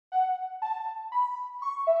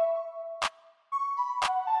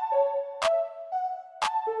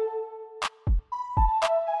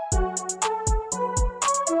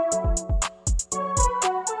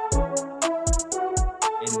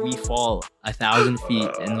1,000 feet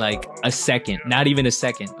in like a second, not even a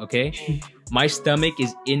second. Okay, my stomach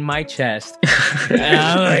is in my chest, and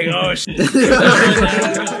I'm like, oh shit.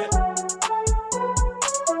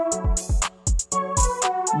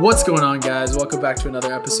 What's going on, guys? Welcome back to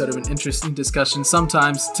another episode of an interesting discussion.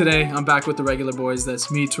 Sometimes today I'm back with the regular boys. That's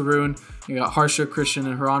me, Tarun. You got Harsha, Christian,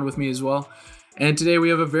 and Haran with me as well. And today we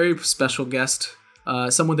have a very special guest,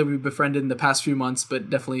 someone that we've befriended in the past few months, but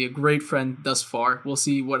definitely a great friend thus far. We'll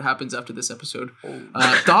see what happens after this episode.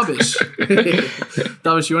 Tabish.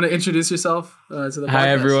 Tabish, you want to introduce yourself to the podcast? Hi,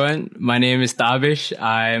 everyone. My name is Tabish.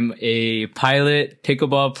 I'm a pilot,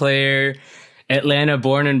 pickleball player, Atlanta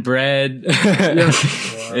born and bred.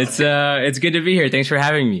 It's good to be here. Thanks for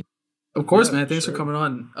having me. Of course, man. Thanks for coming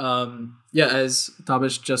on. As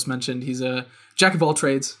Tabish just mentioned, he's a jack of all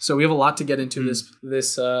trades. So we have a lot to get into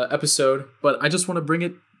this episode, but I just want to bring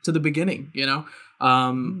it to the beginning.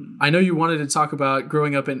 I know you wanted to talk about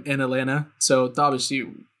growing up in Atlanta. So Tabish,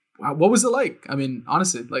 what was it like? I mean,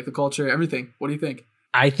 honestly, like the culture, everything. What do you think?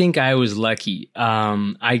 I think I was lucky.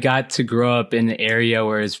 I got to grow up in an area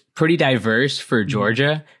where it's pretty diverse for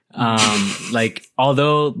Georgia.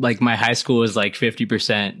 Although my high school was like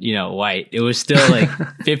 50%, white, it was still like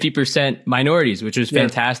 50% minorities, which was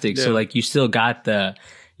fantastic. Yeah. So you still got the,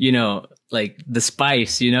 the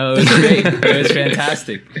spice, it was great. It was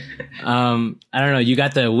fantastic. I don't know. You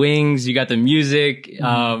got the wings, you got the music,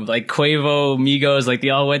 like Quavo, Migos, they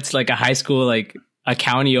all went to a high school, a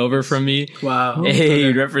county over from me. Wow.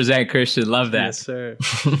 Hey, represent Christian. Love that. Yes, sir.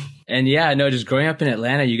 And just growing up in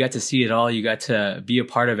Atlanta, you got to see it all. You got to be a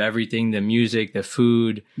part of everything, the music, the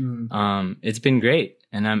food. It's been great.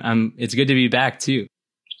 And it's good to be back too.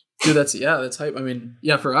 Dude, that's hype. I mean,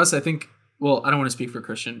 for us, I think, I don't want to speak for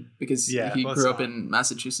Christian because he grew up in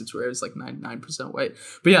Massachusetts where it was 99% white.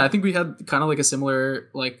 But I think we had kind of a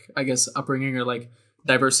similar, upbringing or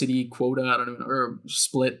diversity quota, I don't even, or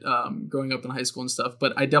split growing up in high school and stuff.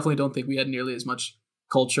 But I definitely don't think we had nearly as much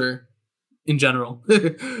culture in general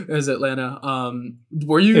as Atlanta.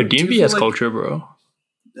 Were you? DMV has culture, bro.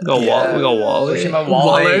 We got Waller.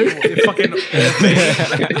 Fucking.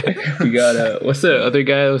 We got what's the other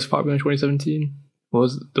guy that was popular in 2017? What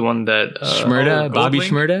was the one that Shmurda? Bobby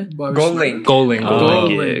Shmurda? Goldlink.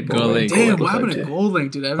 Damn, what happened to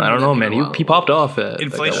Goldlink, dude? I don't know, man. He popped off at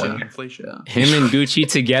inflation. Him and Gucci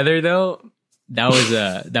together though, that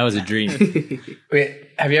was a dream. Wait,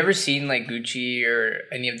 have you ever seen Gucci or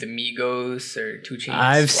any of the Migos or 2 Chainz?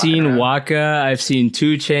 I've seen Waka, I've seen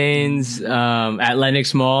 2 Chainz at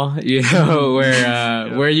Lenox Mall,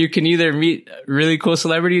 where you can either meet really cool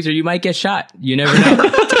celebrities or you might get shot. You never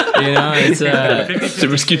know. It's a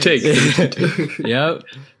risky take. Yep.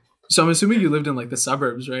 So I'm assuming you lived in the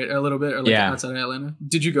suburbs, right? A little bit, or outside of Atlanta.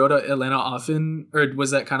 Did you go to Atlanta often, or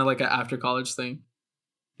was that kind of an after college thing?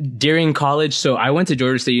 During college, so I went to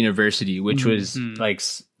Georgia State University, which was like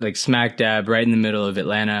smack dab right in the middle of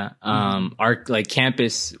Atlanta. Our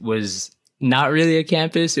campus was not really a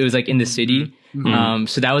campus; it was in the city.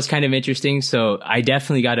 So that was kind of interesting. So I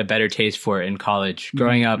definitely got a better taste for it in college.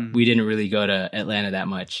 Growing up, we didn't really go to Atlanta that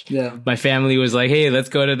much. Yeah, my family was like, "Hey, let's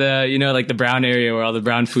go to the the brown area where all the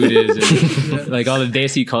brown food is, and all the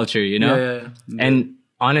desi culture, Yeah. And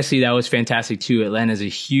honestly, that was fantastic too. Atlanta is a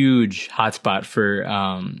huge hotspot for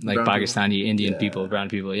Pakistani, Indian people, brown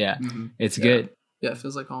people. Yeah, it's good. Yeah, it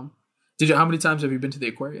feels like home. How many times have you been to the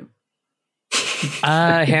aquarium?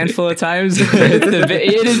 A handful of times.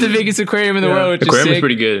 It is the biggest aquarium in the world. Which aquarium is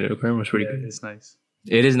pretty good. Aquarium was pretty good. It's nice.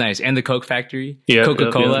 It is nice, and the Coke factory, You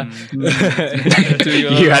Coca-Cola. had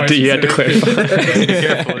to clarify. Be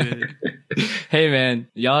careful. Hey man,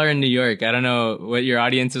 y'all are in New York. I don't know what your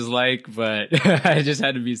audience is like, but I just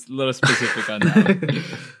had to be a little specific on that.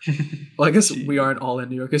 Well, I guess we aren't all in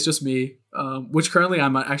New York. It's just me, which currently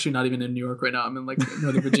I'm actually not even in New York right now. I'm in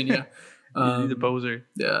Northern Virginia. He's a poser.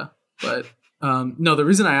 Yeah, but no, the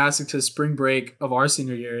reason I asked is because spring break of our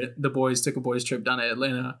senior year, the boys took a boys trip down to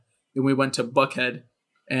Atlanta, and we went to Buckhead,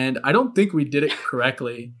 and I don't think we did it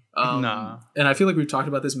correctly. Nah. And I feel like we've talked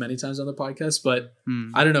about this many times on the podcast, but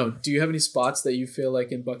I don't know. Do you have any spots that you feel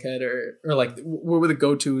in Buckhead or what were the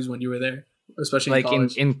go-tos when you were there, especially in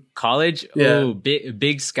college? in college? Yeah. Oh,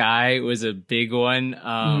 Big Sky was a big one.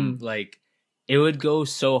 It would go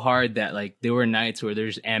so hard that there were nights where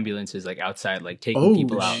there's ambulances outside taking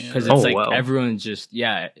people out because it's everyone's just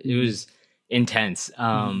it was intense.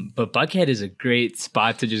 But Buckhead is a great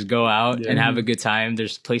spot to just go out and have a good time.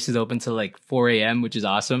 There's places open till 4 a.m., which is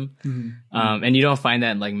awesome. And you don't find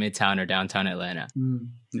that in Midtown or downtown Atlanta.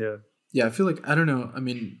 Yeah, I feel I don't know. I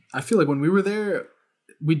mean, I feel when we were there,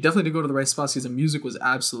 we definitely did go to the right spots because the music was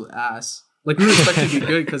absolute ass. Like we were expecting to be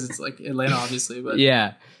good because it's like Atlanta, obviously, but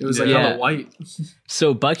yeah, it was like hella white.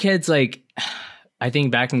 So Buckhead's like, I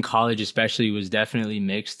think back in college especially was definitely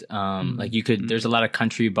mixed. Like you could, there's a lot of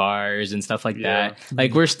country bars and stuff like that.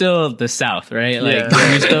 Like we're still the South, right? Like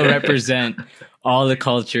we still represent all the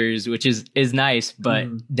cultures, which is nice, but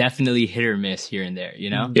definitely hit or miss here and there, you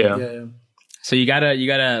know? Yeah. So you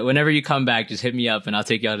gotta, whenever you come back, just hit me up and I'll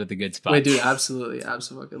take you out to the good spots. Wait, dude, absolutely.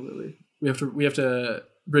 We have to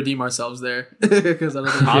redeem ourselves there because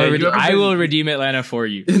I will redeem Atlanta for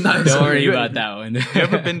you. Nice. Don't worry about that one. You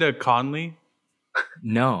ever been to Conley?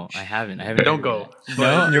 No, I haven't. Don't go.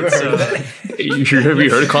 No, have you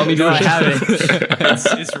heard of Conley? No, I haven't.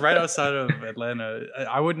 It's right outside of Atlanta.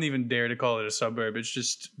 I wouldn't even dare to call it a suburb. It's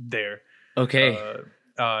just there. Okay.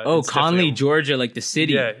 Conley, Georgia, like the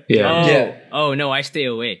city. Yeah. Oh no, I stay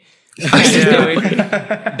away.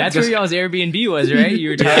 That's where y'all's Airbnb was, right? You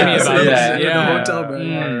were telling me about this. The hotel,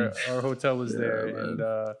 bro. Our hotel was there,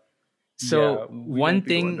 and so one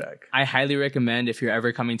thing I highly recommend if you're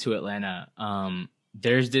ever coming to Atlanta,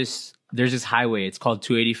 there's this highway. It's called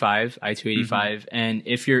 285, I-285, and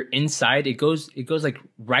if you're inside, it goes like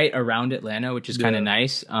right around Atlanta, which is kind of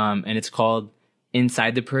nice. And it's called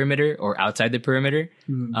inside the perimeter or outside the perimeter.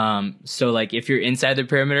 So like if you're inside the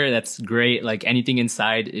perimeter, that's great. Like anything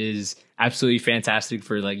inside is absolutely fantastic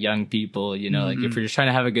for like young people, you know, like if you're just trying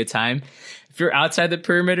to have a good time. If you're outside the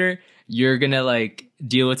perimeter, you're gonna like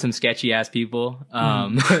deal with some sketchy ass people.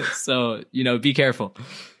 So, you know, be careful.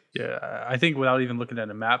 Yeah, I think without even looking at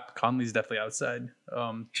a map, Conley's definitely outside.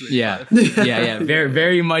 Yeah.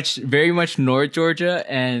 Very much North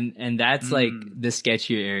Georgia, and that's like the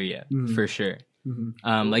sketchier area for sure.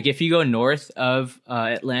 Like if you go north of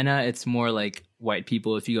Atlanta, it's more like white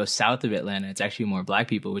people. If you go south of Atlanta, it's actually more black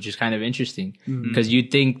people, which is kind of interesting because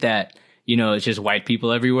you'd think that, you know, it's just white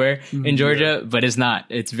people everywhere in Georgia, but it's not.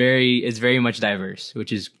 It's very much diverse,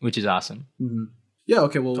 which is awesome. Yeah.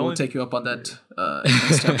 Okay. Well, we'll take you up on that.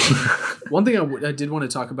 Next time. One thing I did want to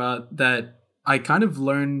talk about that I kind of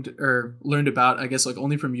learned about, I guess, like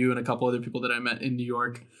only from you and a couple other people that I met in New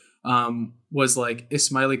York, was like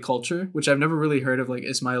Ismaili culture, which I've never really heard of, like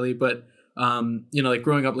Ismaili, but you know, like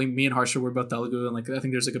growing up, like me and Harsha were both Telugu, and like I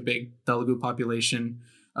think there's like a big Telugu population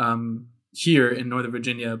here in Northern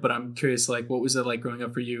Virginia. But I'm curious, like, what was it like growing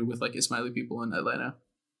up for you with like Ismaili people in Atlanta?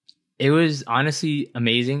 It was honestly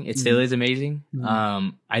amazing. It still is amazing.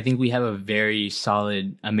 I think we have a very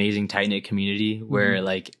solid, amazing, tight-knit community where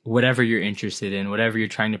like whatever you're interested in, whatever you're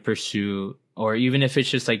trying to pursue, or even if it's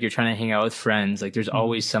just like you're trying to hang out with friends, like there's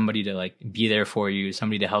always somebody to like be there for you,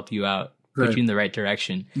 somebody to help you out, put you in the right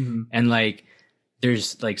direction. And like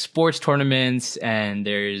there's like sports tournaments and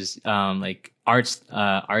there's like arts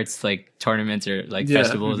like tournaments or like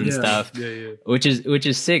festivals and stuff, which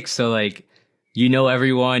is sick. So like, you know,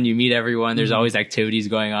 everyone, you meet everyone. There's always activities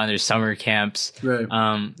going on. There's summer camps.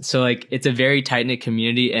 So like it's a very tight knit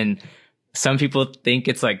community, and some people think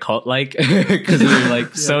it's like cult like because we're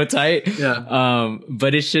like so tight.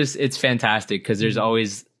 But it's fantastic because there's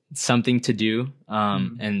always something to do,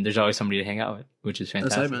 and there's always somebody to hang out with, which is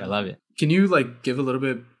fantastic. I love it. Can you like give a little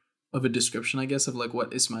bit of a description, I guess, of like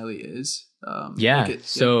what Ismaili is?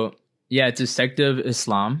 It's a sect of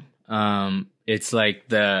Islam. It's like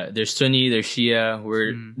there's Sunni, there's Shia.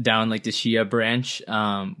 We're down like the Shia branch.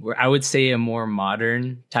 Where I would say a more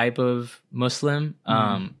modern type of Muslim.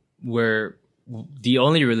 We're the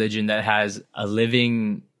only religion that has a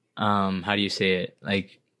living, how do you say it?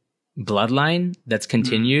 Like bloodline that's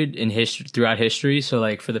continued in history throughout history. So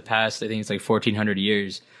like for the past, I think it's like 1400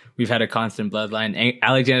 years, we've had a constant bloodline.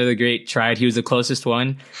 Alexander the Great tried. He was the closest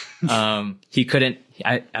one. He couldn't.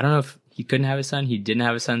 I don't know if he couldn't have a son. He didn't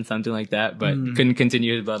have a son, something like that, but couldn't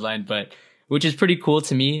continue his bloodline. But which is pretty cool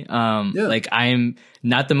to me. Like I'm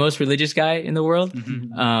not the most religious guy in the world,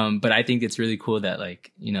 but I think it's really cool that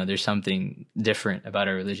like, you know, there's something different about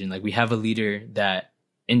our religion. Like we have a leader that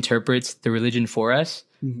interprets the religion for us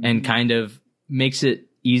and kind of makes it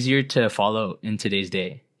easier to follow in today's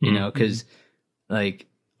day, you know, because like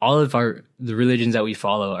all of the religions that we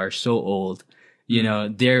follow are so old, you know,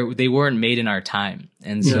 they weren't made in our time.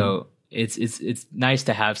 And so it's nice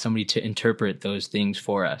to have somebody to interpret those things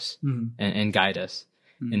for us and guide us.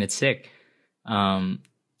 And it's sick.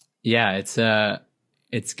 It's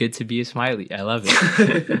good to be a Ismaili. I love it.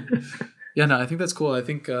 I think that's cool. I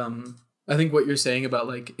think what you're saying about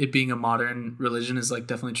like it being a modern religion is like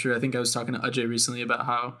definitely true. I think I was talking to Ajay recently about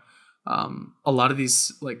how a lot of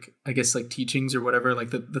these like I guess like teachings or whatever, like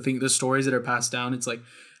the stories that are passed down, it's like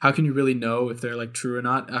how can you really know if they're like true or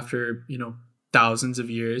not after, you know, thousands of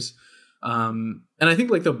years. And I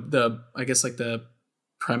think like the I guess like the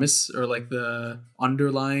premise or like the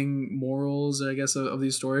underlying morals, I guess, of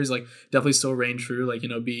these stories, like definitely still reign true. Like, you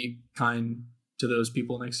know, be kind to those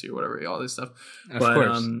people next to you, whatever, all this stuff.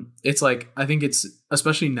 But it's like, I think it's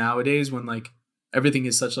especially nowadays when like everything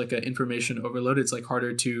is such like an information overload, it's like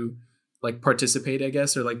harder to like participate, I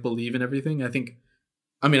guess, or like believe in everything. I think,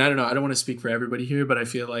 I mean, I don't know, I don't want to speak for everybody here, but I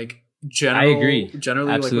feel like I agree.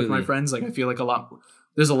 Generally, absolutely. like with my friends, like I feel like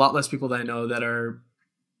there's a lot less people that I know that are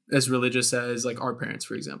as religious as like our parents,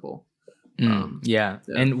 for example. Yeah.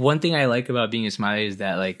 And one thing I like about being a Somali is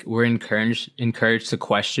that like we're encouraged to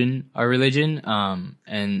question our religion.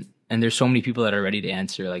 And there's so many people that are ready to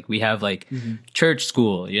answer. Like we have like church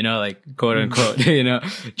school, you know, like quote unquote, you know,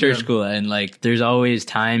 church school. And like there's always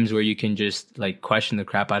times where you can just like question the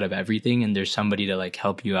crap out of everything, and there's somebody to like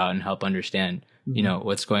help you out and help understand, you know,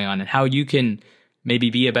 what's going on and how you can maybe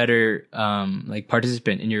be a better like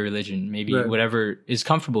participant in your religion, maybe whatever is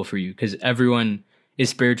comfortable for you, because everyone is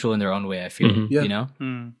spiritual in their own way, I feel. You know?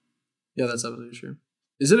 Yeah, that's absolutely true.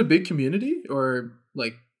 Is it a big community, or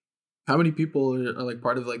like how many people are like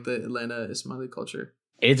part of like the Atlanta Ismaili culture?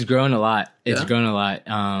 It's grown a lot. Grown a lot.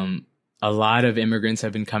 A lot of immigrants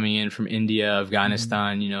have been coming in from India,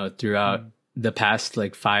 Afghanistan, you know, throughout the past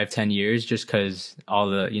like 5-10 years, just because all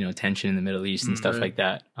the, you know, tension in the Middle East and stuff like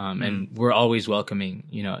that. And we're always welcoming,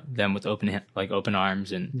 you know, them with open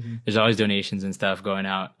arms, and there's always donations and stuff going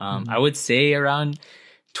out. I would say around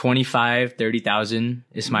 30,000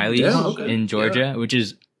 Ismailis in Georgia, which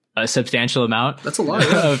is a substantial amount. That's a lot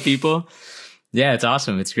of people. Yeah, it's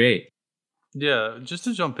awesome. It's great. Yeah, just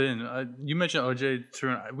to jump in, you mentioned OJ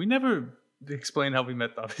Tarun. We never explained how we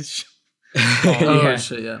met Davish.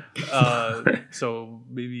 Shit, yeah. So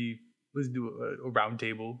maybe let's do a round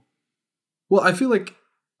table. Well, I feel like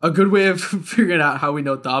a good way of figuring out how we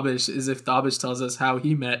know Dabish is if Dabish tells us how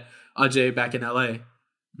he met Ajay back in LA.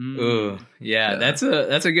 Ooh, yeah, that's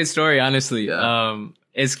a good story, honestly.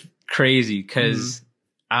 It's crazy because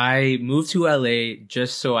I moved to LA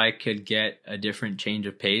just so I could get a different change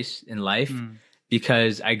of pace in life.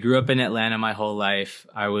 Because I grew up in Atlanta my whole life.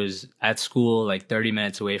 I was at school like 30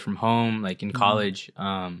 minutes away from home, like in college.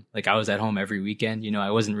 Like I was at home every weekend. You know,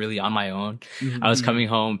 I wasn't really on my own. I was coming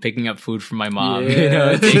home, picking up food from my mom, you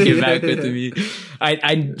know, taking it back with me.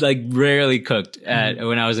 I like rarely cooked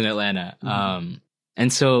when I was in Atlanta.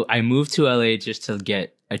 And so I moved to LA just to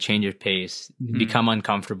get a change of pace, become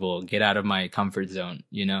uncomfortable, get out of my comfort zone,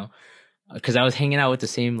 you know? Because I was hanging out with the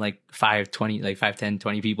same like 5, 10,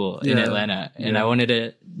 20 people in Atlanta, and I wanted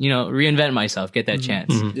to, you know, reinvent myself, get that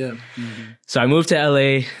chance. So I moved to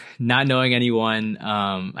LA, not knowing anyone.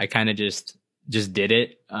 I kind of just did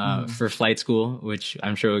it for flight school, which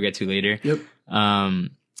I'm sure we'll get to later.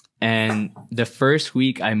 And the first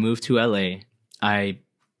week I moved to LA, I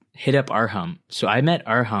hit up Arham. So I met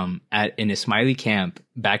Arham at an Ismaili camp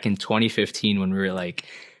back in 2015 when we were like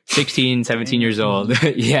 16, 17 years old.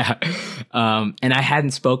 And I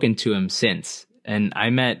hadn't spoken to him since. And I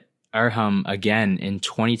met Arham again in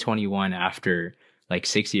 2021 after like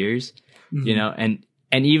 6 years, you know, and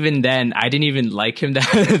even then I didn't even like him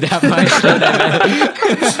that much.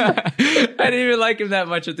 I didn't even like him that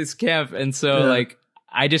much at this camp. And so like,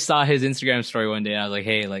 I just saw his Instagram story one day and I was like,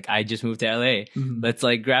 hey, like I just moved to LA. Let's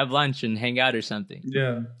like grab lunch and hang out or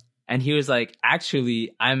something. And he was like,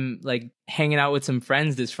 actually, I'm like hanging out with some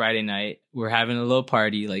friends this Friday night. We're having a little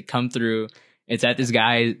party. Like, come through. It's at this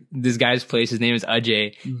guy's place. His name is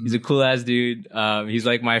Ajay. He's a cool ass dude. He's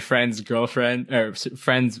like my friend's girlfriend or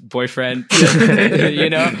friend's boyfriend. You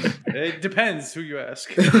know, it depends who you ask.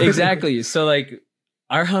 Exactly. So like,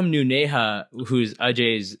 Arham knew Neha, who's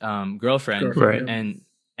Ajay's girlfriend, right?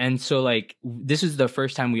 And so like this was the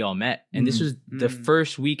first time we all met, and this was the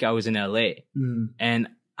first week I was in LA, and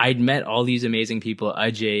I'd met all these amazing people,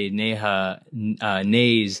 Ajay, Neha,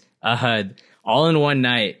 Naze, Ahad, all in one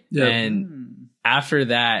night. And after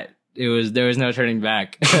that, there was no turning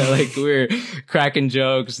back. Like we were cracking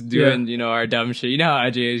jokes, doing, you know, our dumb shit. You know how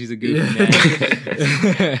Ajay is, he's a goofy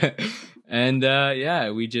man.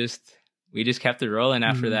 And we just kept it rolling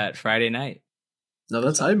after that Friday night. No,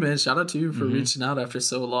 that's hype, man. Shout out to you for reaching out after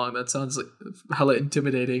so long. That sounds like hella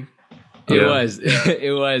intimidating. It was.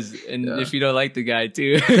 It was. And if you don't like the guy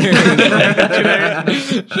too, should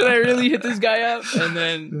I really hit this guy up? And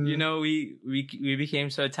then, you know, we became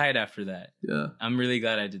so tight after that. Yeah. I'm really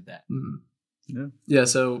glad I did that. Yeah.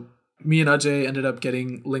 So me and Ajay ended up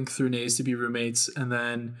getting linked through Naze to be roommates. And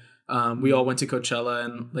then we all went to Coachella,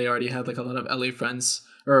 and they already had like a lot of LA friends,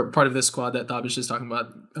 or part of this squad that Dabish is talking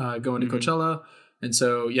about, going to Coachella. And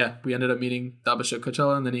so, we ended up meeting Dabish at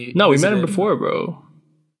Coachella, and then we met him before, bro.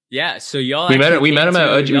 Yeah, so y'all we met him at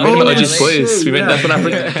Udge's place.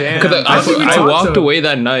 That's when I walked away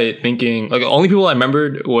that night thinking like the only people I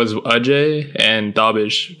remembered was Udge and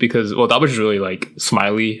Dabish because Dabish was really like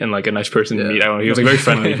smiley and like a nice person to meet. I don't know, he was like very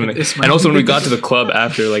friendly. And also when we got to the club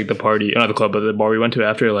after like the party, not the club, but the bar we went to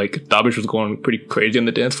after, like Dabish was going pretty crazy on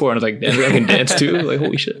the dance floor, and I was like, damn, I can dance too. Like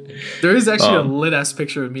holy shit. There is actually a lit ass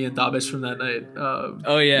picture of me and Dabish from that night.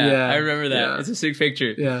 I remember that. Yeah. It's a sick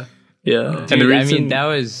picture. Yeah. Yeah, dude, and the reason, I mean, that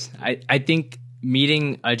was I think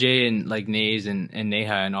meeting Ajay and like Nays and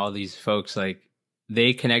Neha and all these folks, like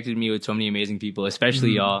they connected me with so many amazing people,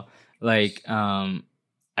 especially y'all. Like,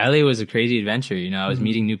 LA was a crazy adventure. You know, I was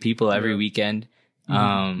meeting new people every weekend.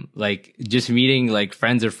 Like just meeting like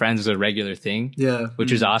friends of friends was a regular thing. Yeah,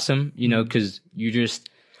 which was awesome. You know, because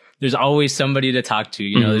there's always somebody to talk to.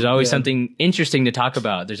 You know, there's always something interesting to talk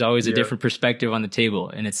about. There's always a different perspective on the table,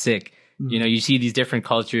 and it's sick. You know, you see these different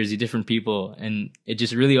cultures, these different people, and it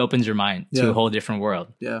just really opens your mind to a whole different world.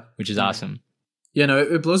 Yeah, which is awesome. Yeah, no,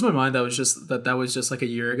 it blows my mind. That was just like a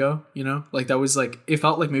year ago. You know, like that was like it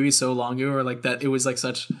felt like maybe so long ago, or like that it was like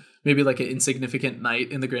such maybe like an insignificant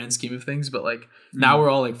night in the grand scheme of things. But like now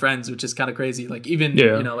we're all like friends, which is kind of crazy. Like even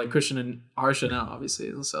you know like Christian and Harsha now,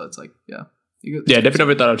 obviously. So it's like I definitely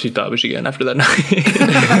never thought I'd see Dabish again after that night.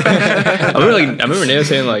 I remember Naya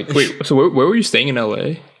saying like, wait, so where were you staying in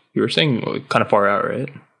LA? You were staying like, kind of far out, right?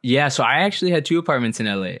 Yeah, so I actually had 2 apartments in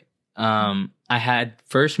LA. I had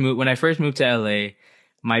when I first moved to LA,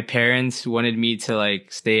 my parents wanted me to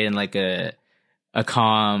like stay in like a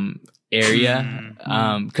calm area.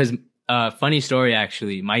 Because funny story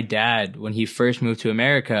actually, my dad, when he first moved to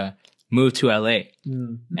America, moved to LA.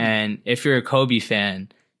 And if you're a Kobe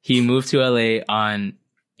fan, he moved to LA on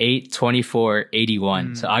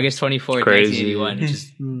 8/24/81. So August 24th, 1981, which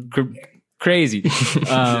is crazy.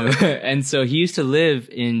 And so he used to live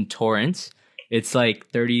in Torrance. It's like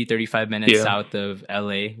 35 minutes south of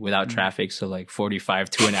LA without traffic. So like 45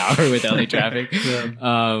 to an hour with LA traffic.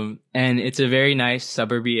 And it's a very nice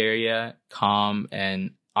suburby area, calm.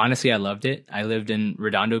 And honestly, I loved it. I lived in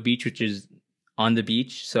Redondo Beach, which is on the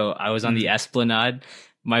beach. So I was on the Esplanade.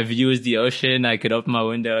 My view is the ocean. I could open my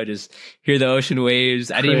window, just hear the ocean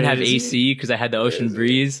waves. I didn't even have AC because I had the ocean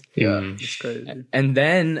breeze. Yeah, it's crazy. And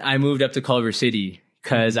then I moved up to Culver City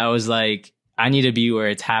because I was like, I need to be where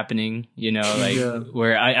it's happening, you know, like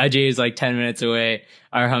where Ajay is like 10 minutes away,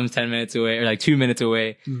 Arham's 10 minutes away, or like 2 minutes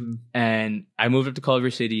away. And I moved up to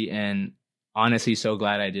Culver City, and honestly, so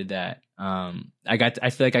glad I did that. I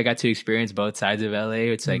feel like I got to experience both sides of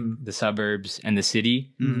LA. It's like the suburbs and the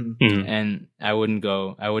city. And I wouldn't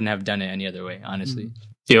have done it any other way, honestly.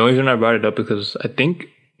 The only reason I brought it up because I think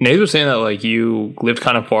Nate was saying that like you lived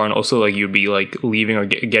kind of far, and also like you'd be like leaving or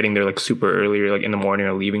getting there like super early, or like in the morning,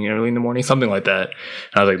 or leaving early in the morning, something like that.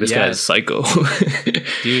 And I was like, this guy is psycho.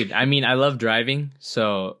 Dude, I mean, I love driving,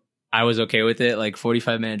 so I was okay with it. Like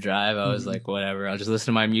 45-minute drive, I was like, whatever. I'll just listen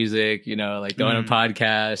to my music, you know, like go on a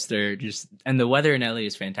podcast or just. And the weather in LA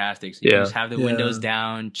is fantastic. So you can just have the windows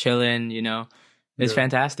down, chilling, you know. It's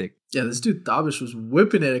fantastic. Yeah, this dude Dabish was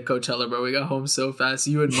whipping it at Coachella, bro. We got home so fast.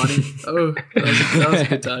 You and Money. Oh, that was a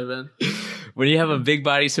good time, man. When you have a big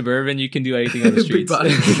body Suburban, you can do anything on the streets. Big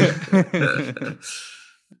body.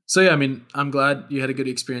 So, yeah, I mean, I'm glad you had a good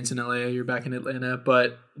experience in LA. You're back in Atlanta.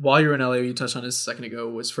 But while you were in LA, you touched on this a second ago,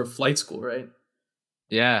 was for flight school, right?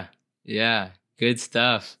 Yeah. Good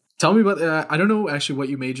stuff. Tell me about I don't know actually what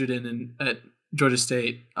you majored in at Georgia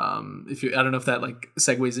State. I don't know if that like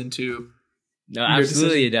segues into. No,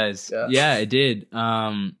 absolutely it does. Yeah, it did.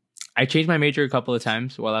 I changed my major a couple of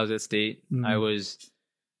times while I was at State. I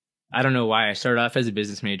don't know why. I started off as a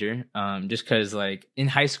business major, just because like in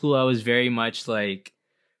high school I was very much like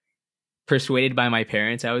persuaded by my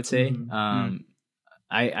parents, I would say.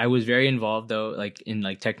 I was very involved though, like in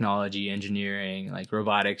like technology, engineering, like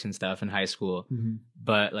robotics and stuff in high school.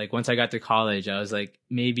 But like once I got to college, I was like,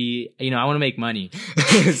 maybe, you know, I want to make money.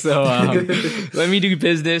 So let me do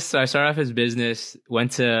business. So I started off as business,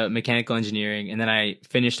 went to mechanical engineering, and then I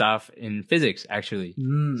finished off in physics actually.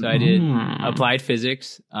 So I did applied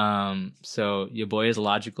physics. So your boy is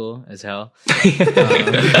logical as hell.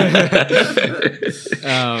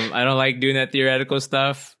 I don't like doing that theoretical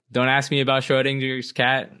stuff. Don't ask me about Schrodinger's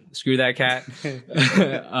cat. Screw that cat.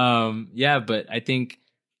 Yeah, but I think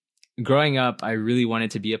growing up, I really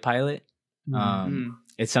wanted to be a pilot.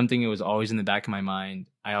 It's something that was always in the back of my mind.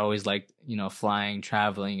 I always liked, you know, flying,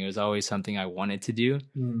 traveling. It was always something I wanted to do.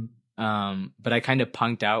 But I kind of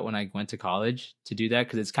punked out when I went to college to do that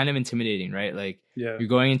because it's kind of intimidating, right? Like you're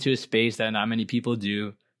going into a space that not many people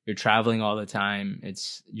do. You're traveling all the time.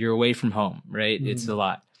 You're away from home, right? It's a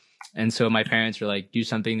lot. And so my parents were like, do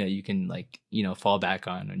something that you can like, you know, fall back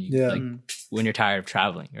on when you like when you're tired of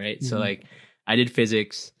traveling, right? So like I did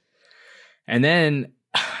physics, and then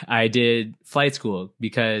I did flight school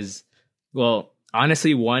because, well,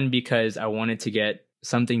 honestly, one, because I wanted to get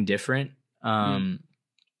something different.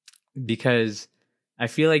 Because I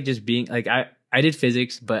feel like just being like I did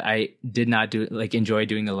physics, but I did not enjoy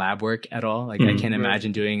doing the lab work at all. Like I can't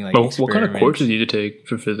imagine doing like. But what kind of courses did you take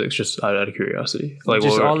for physics? Just out of curiosity, like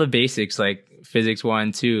just all the basics, like physics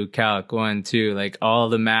 1, 2, calc 1, 2, like all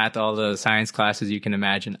the math, all the science classes you can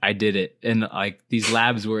imagine. I did it, and like these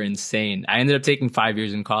labs were insane. I ended up taking 5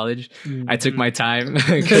 years in college. I took my time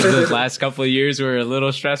because the last couple of years were a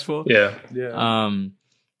little stressful. Yeah.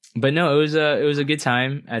 But no, it was a good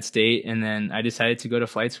time at State, and then I decided to go to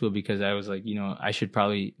flight school because I was like, you know, I should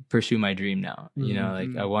probably pursue my dream now. You know,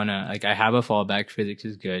 like I wanna, like I have a fallback. Physics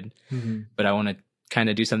is good, but I want to kind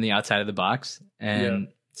of do something outside of the box. And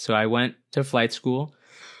so I went to flight school,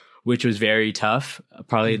 which was very tough.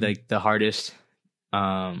 Probably like the hardest,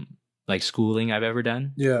 like schooling I've ever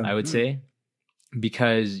done. I would say,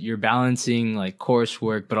 because you're balancing like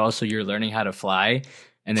coursework, but also you're learning how to fly,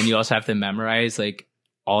 and then you also have to memorize like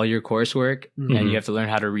all your coursework, and you have to learn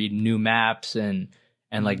how to read new maps and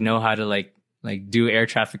like know how to like do air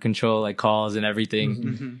traffic control, like calls and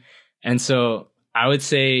everything. And so I would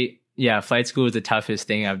say, yeah, flight school is the toughest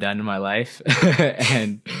thing I've done in my life.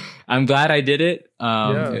 And I'm glad I did it.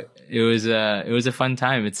 It was a fun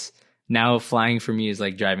time. It's now flying for me is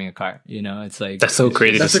like driving a car, you know, it's like, that's so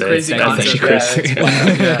crazy. That's to a say. crazy That's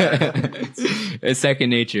concept. It's second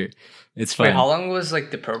nature. It's fun. Wait, how long was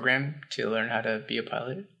like the program to learn how to be a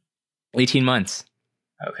pilot? 18 months.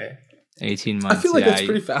 Okay. 18 months. I feel like it's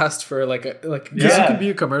pretty fast for like because you can be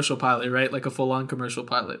a commercial pilot, right? Like a full-on commercial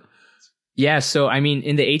pilot. Yeah, so I mean,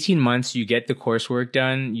 in the 18 months, you get the coursework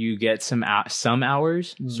done, you get some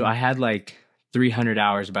hours. So I had like 300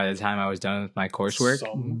 hours by the time I was done with my coursework.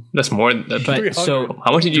 That's more than that. But so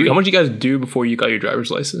how much did you guys do before you got your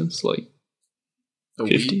driver's license? Like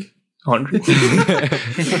 50, 100?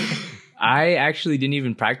 I actually didn't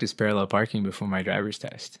even practice parallel parking before my driver's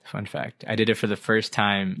test. Fun fact. I did it for the first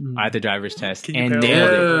time at the driver's test and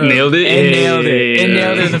nailed it. And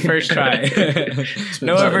nailed it the first try.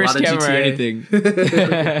 No reverse camera or anything.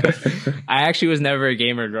 I actually was never a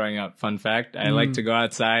gamer growing up. Fun fact. I like to go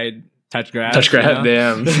outside, touch grass. You know?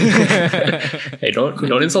 Damn. Hey,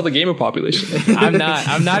 don't insult the gamer population. I'm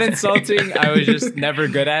not insulting. I was just never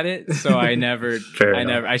good at it. So I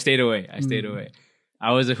stayed away.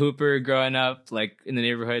 I was a hooper growing up, like in the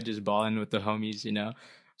neighborhood, just balling with the homies, you know.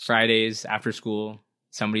 Fridays after school,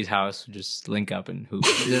 somebody's house, just link up and hoop.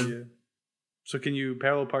 So can you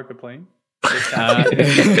parallel park a plane?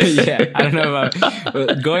 Yeah, I don't know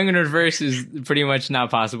about going in reverse is pretty much not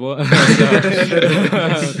possible.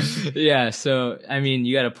 So I mean,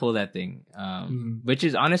 you got to pull that thing, which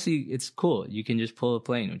is honestly, it's cool. You can just pull a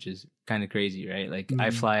plane, which is kind of crazy, right? Like I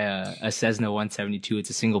fly a Cessna 172. It's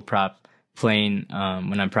a single prop plane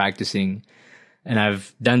when I'm practicing, and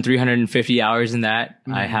I've done 350 hours in that.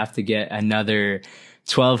 I have to get another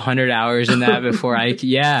 1,200 hours in that before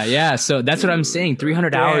so that's what I'm saying.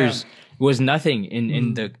 300 hours was nothing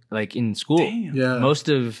in the like in school. Most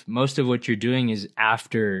of what you're doing is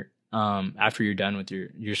after you're done with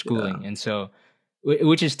your schooling. And so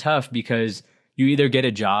which is tough because you either get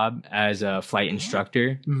a job as a flight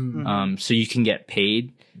instructor so you can get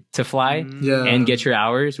paid to fly and get your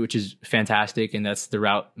hours, which is fantastic, and that's the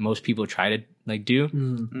route most people try to like do.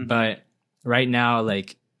 But right now,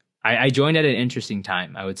 like I joined at an interesting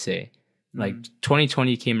time, I would say. Like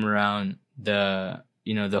 2020 came around, the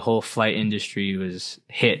whole flight industry was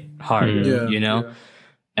hit hard, you know?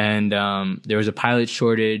 And there was a pilot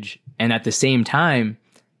shortage, and at the same time,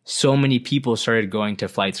 so many people started going to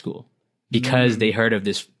flight school because they heard of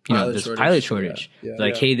this pilot shortage.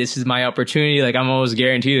 Hey, this is my opportunity. Like I'm almost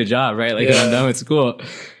guaranteed a job, right? Like I'm done with school.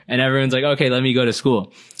 And everyone's like, okay, let me go to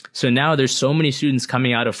school. So now there's so many students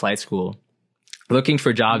coming out of flight school looking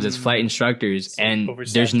for jobs as flight instructors, and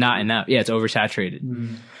there's not enough. Yeah, it's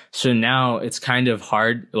oversaturated. So now it's kind of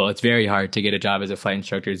hard. Well, it's very hard to get a job as a flight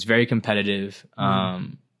instructor. It's very competitive.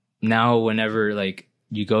 Now, whenever like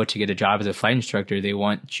you go to get a job as a flight instructor, they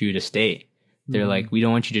want you to stay. They're like, we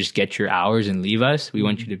don't want you to just get your hours and leave us. We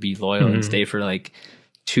want you to be loyal and stay for like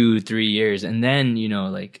 2-3 years, and then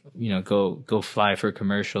go fly for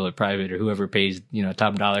commercial or private or whoever pays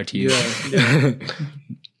top dollar to you.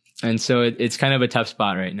 And so it's kind of a tough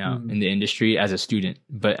spot right now in the industry as a student,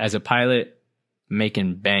 but as a pilot,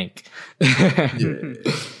 making bank.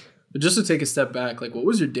 But just to take a step back, like what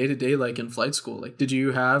was your day-to-day like in flight school? Like did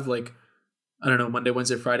you have like I don't know, Monday,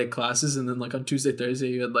 Wednesday, Friday classes, and then like on Tuesday, Thursday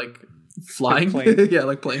you had like flying. Yeah,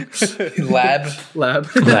 like playing. Lab.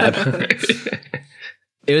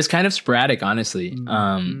 It was kind of sporadic, honestly.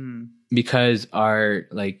 Because our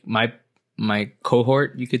like my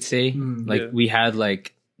cohort, you could say, we had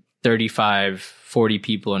like 35, 40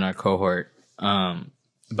 people in our cohort.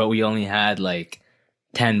 But we only had like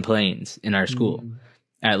 10 planes in our school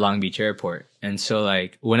at Long Beach Airport. And so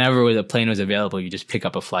like whenever the plane was available, you just pick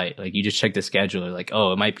up a flight. Like you just check the schedule. Like,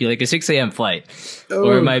 oh, it might be like a 6 a.m. flight.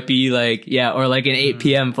 Or it might be like, or like an 8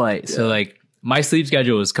 p.m. flight. So like my sleep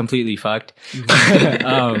schedule was completely fucked.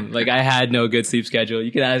 Like I had no good sleep schedule.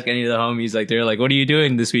 You can ask any of the homies, like they're like, what are you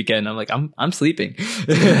doing this weekend? I'm like, I'm sleeping.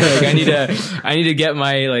 Like I need to get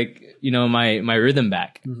my like, my rhythm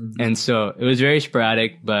back. And so it was very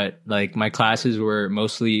sporadic, but like my classes were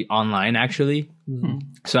mostly online actually.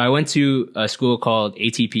 So I went to a school called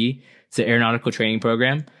ATP. It's the Aeronautical Training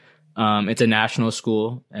Program. It's a national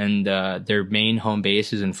school, and their main home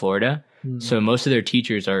base is in Florida. So most of their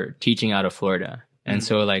teachers are teaching out of Florida. And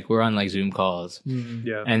so like we're on like Zoom calls.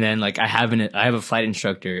 And then like I have a flight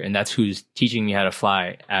instructor, and that's who's teaching me how to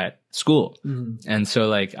fly at school. And so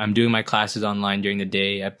like I'm doing my classes online during the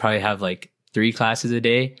day. I probably have like 3 classes a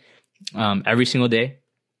day, every single day.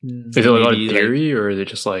 Is it a lot of theory, or is it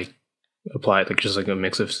just like applied, like just like a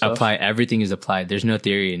mix of stuff? Everything is applied. There's no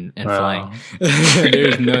theory in flying.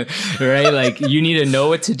 There's no, right? Like you need to know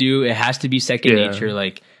what to do. It has to be second nature.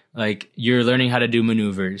 Like you're learning how to do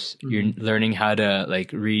maneuvers. You're learning how to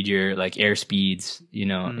like read your like air speeds, you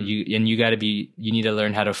need to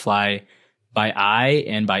learn how to fly by eye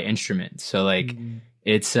and by instrument. So like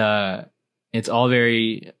it's all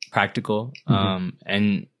very practical.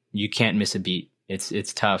 And you can't miss a beat.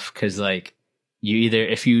 It's tough because like you either,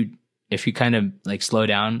 if you kind of like slow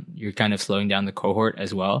down, you're kind of slowing down the cohort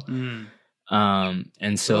as well.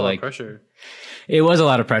 And so like pressure. It was a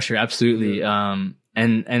lot of pressure. Absolutely.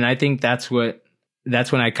 And I think that's when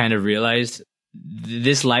I kind of realized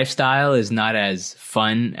this lifestyle is not as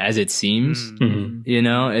fun as it seems.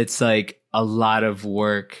 It's like a lot of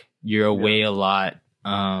work. You're away a lot.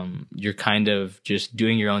 You're kind of just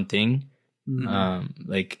doing your own thing.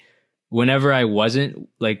 Like whenever I wasn't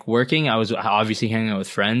like working, I was obviously hanging out with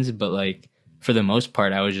friends, but like for the most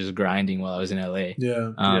part, I was just grinding while I was in LA.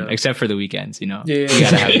 Except for the weekends, you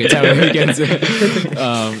gotta have a good time on the weekends.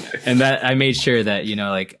 And that I made sure that,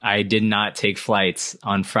 like I did not take flights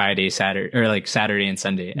on Friday, Saturday, or like Saturday and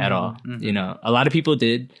Sunday at all. A lot of people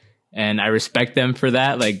did, and I respect them for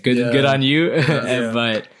that. Like good on you.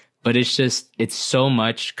 But it's so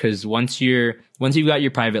much, because once you've got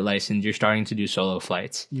your private license, you're starting to do solo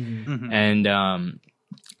flights.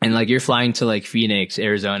 And like you're flying to like Phoenix,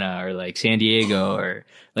 Arizona, or like San Diego, or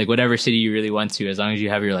like whatever city you really want to, as long as you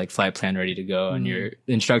have your like flight plan ready to go and your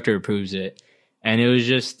instructor approves it. And it was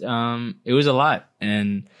just, it was a lot.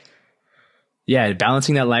 And yeah,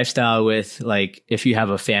 balancing that lifestyle with like, if you have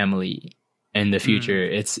a family in the future,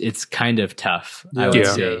 it's kind of tough, I would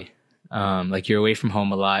say. Like you're away from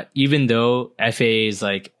home a lot, even though FAA is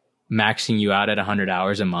like maxing you out at 100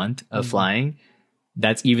 hours a month of flying.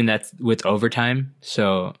 That's with overtime.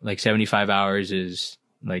 So like 75 hours is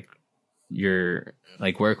like your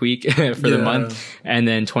like work week for the month. And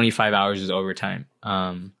then 25 hours is overtime.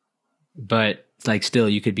 But like still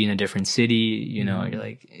you could be in a different city,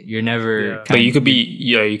 you're never but you could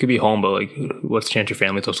be home, but like what's the chance your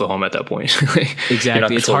family's also home at that point?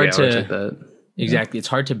 Exactly. It's hard to it's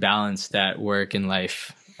hard to balance that work and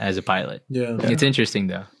life as a pilot. It's interesting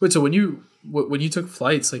though. Wait, so when you took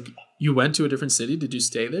flights, like you went to a different city, did you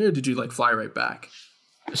stay there, or did you like fly right back?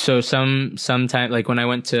 So sometime like when I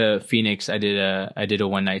went to Phoenix, I did a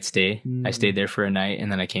one night stay. I stayed there for a night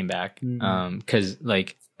and then I came back. Cause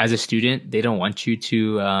like as a student, they don't want you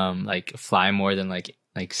to like fly more than like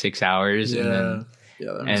 6 hours and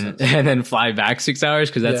then fly back 6 hours,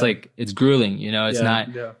 because that's like it's grueling.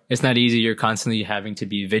 It's not easy. You're constantly having to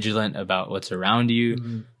be vigilant about what's around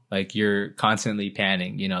you. Like you're constantly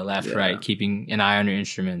panning, left, right, keeping an eye on your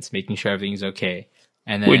instruments, making sure everything's okay.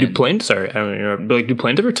 And then, wait, do planes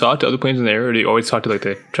ever talk to other planes in the air, or do they always talk to like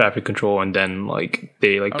the traffic control and then like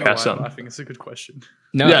they like pass on? I think it's a good question.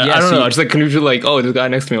 No, I don't know. Just like, can you feel like, oh, this guy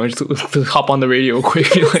next to me, I just hop on the radio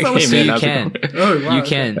quick. Like, hey, man, you can. Oh, wow, you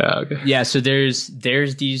can. Okay. Yeah. So there's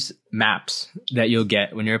these maps that you'll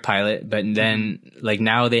get when you're a pilot, but then like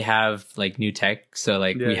now they have like new tech. So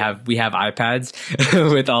like we have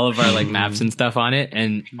iPads with all of our like maps and stuff on it,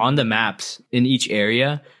 and on the maps in each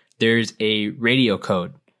area there's a radio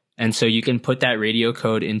code, and so you can put that radio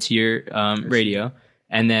code into your radio,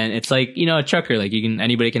 and then it's like a trucker. Like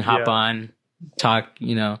anybody can hop on, talk,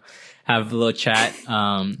 have have a little chat.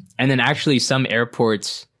 And then actually some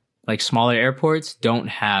airports, like smaller airports, don't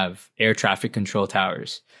have air traffic control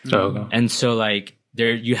towers. Okay. And so like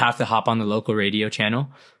there, you have to hop on the local radio channel.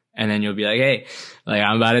 And then you'll be like, hey, like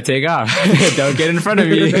I'm about to take off. Don't get in front of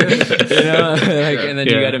me. You know, like, and then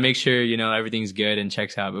you got to make sure, you know, everything's good and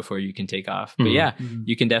checks out before you can take off. But yeah,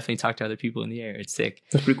 you can definitely talk to other people in the air. It's sick.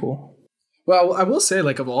 That's pretty cool. Well, I will say,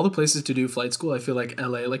 like, of all the places to do flight school, I feel like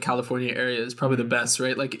LA, like California area is probably the best,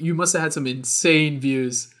 right? Like, you must have had some insane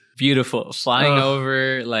views. Beautiful. Flying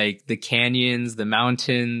over like the canyons, the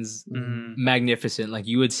mountains, magnificent. Like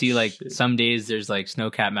you would see like some days there's like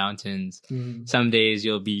snow-capped mountains. Some days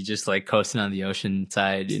you'll be just like coasting on the ocean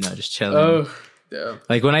side, you know, just chilling. Oh, yeah.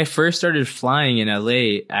 Like when I first started flying in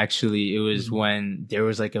LA, actually, it was when there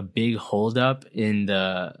was like a big holdup in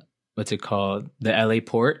the, what's it called? The LA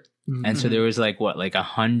port. And so there was like what, like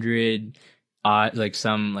 100 like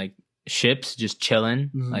some like ships just chilling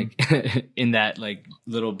like in that like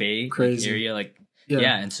little bay like, area, like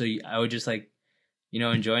and so I would just like, you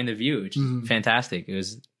know, enjoying the view, which is fantastic. It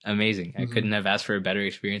was amazing. I couldn't have asked for a better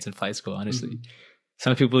experience in flight school, honestly.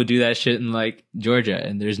 Some people do that shit in like Georgia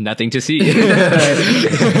and there's nothing to see. You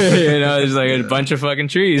know, there's like a bunch of fucking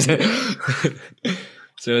trees.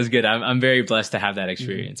 So it was good. I'm very blessed to have that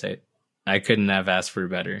experience. I couldn't have asked for a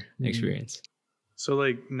better experience. So,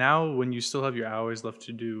 like, now when you still have your hours left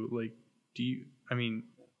to do, like, I mean,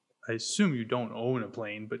 I assume you don't own a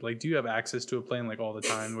plane, but, like, do you have access to a plane, like, all the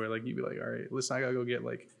time where, like, you'd be like, all right, listen, I gotta go get,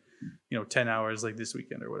 like, you know, 10 hours, like, this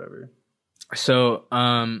weekend or whatever? So,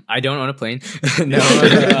 I don't own a plane. No.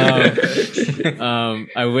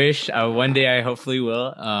 I wish. One day I hopefully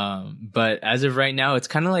will. But as of right now, it's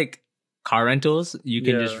kind of like car rentals. You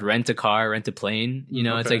can just rent a car, rent a plane. You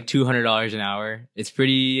know, it's like $200 an hour. It's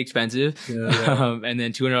pretty expensive. And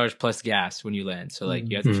then $200 plus gas when you land. So like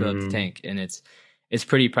you have to fill up the tank, and it's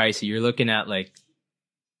pretty pricey. You're looking at like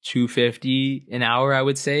 $250 an hour, I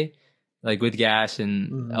would say, like with gas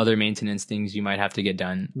and other maintenance things you might have to get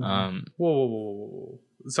done. Whoa.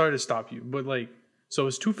 Sorry to stop you, but like, so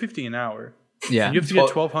it's $250 an hour. Yeah. You have to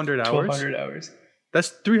get 1,200 hours. 1,200 hours.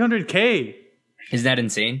 That's $300K. Isn't that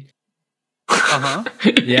insane?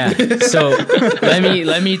 Yeah. So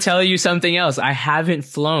let me tell you something else. I haven't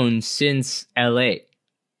flown since LA.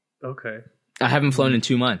 Okay. I haven't flown in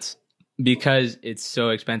 2 months because it's so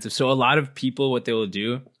expensive. So a lot of people, what they will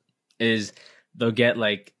do is they'll get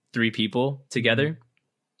like 3 people together,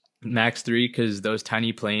 max 3, because those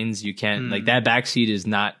tiny planes you can't like that backseat is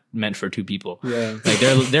not meant for 2 people. Yeah, like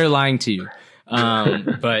they're lying to you.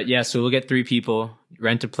 But yeah, so we'll get 3 people,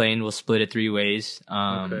 rent a plane, we'll split it 3 ways.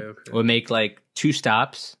 We'll make like 2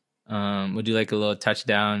 stops. We'll do like a little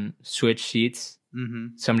touchdown, switch seats.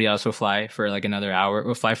 Somebody else will fly for like another hour.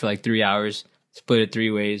 We'll fly for like 3 hours, split it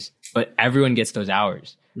 3 ways, but everyone gets those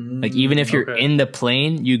hours. Like even if you're in the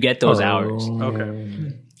plane, you get those hours.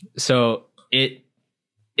 Okay. So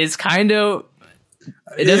it's kind of,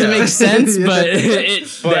 it doesn't make sense, but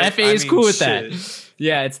the FAA is cool with that.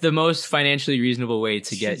 Yeah, it's the most financially reasonable way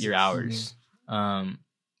to get your hours.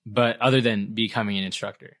 But other than becoming an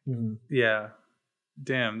instructor. Yeah.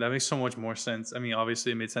 Damn, that makes so much more sense. I mean,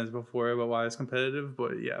 obviously it made sense before about why it's competitive,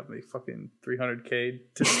 but yeah, make fucking $300K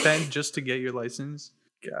to spend just to get your license.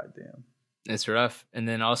 God damn. It's rough. And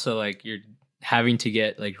then also like you're having to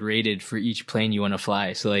get like rated for each plane you want to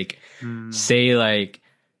fly. So like say like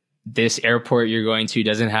this airport you're going to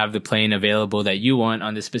doesn't have the plane available that you want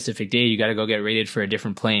on this specific day, you got to go get rated for a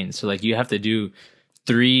different plane. So like you have to do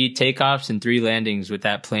 3 takeoffs and 3 landings with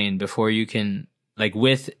that plane before you can, like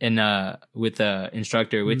with a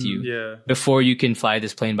instructor with you, before you can fly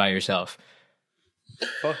this plane by yourself.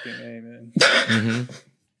 Fucking A, man.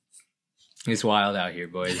 It's wild out here,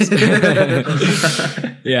 boys.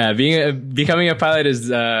 Yeah, becoming a pilot is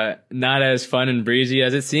not as fun and breezy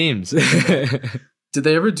as it seems. Did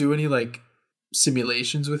they ever do any like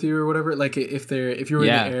simulations with you or whatever? Like if you were in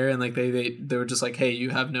the air and like they were just like, hey, you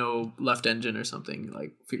have no left engine or something,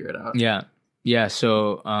 like figure it out. Yeah.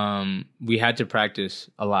 So we had to practice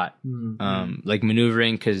a lot, like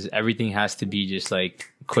maneuvering, because everything has to be just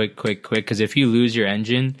like quick. Because if you lose your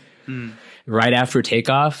engine right after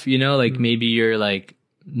takeoff, you know, like maybe you're like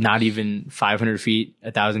not even 500 feet,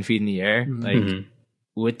 1,000 feet in the air, like.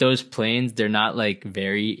 With those planes, they're not like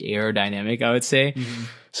very aerodynamic, I would say.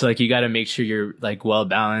 So like you got to make sure you're like well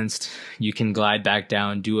balanced. You can glide back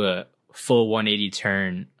down, do a full 180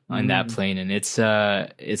 turn on that plane, and it's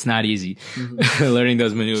not easy learning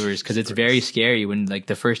those maneuvers, because it's very scary when like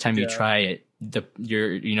the first time you try it,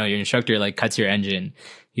 your instructor like cuts your engine.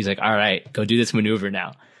 He's like, all right, go do this maneuver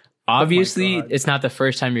now. obviously it's not the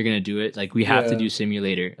first time you're going to do it. Like we have to do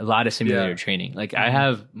a lot of simulator training. Like I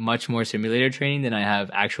have much more simulator training than I have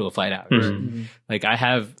actual flight hours. Like I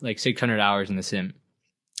have like 600 hours in the sim.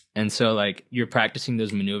 And so like you're practicing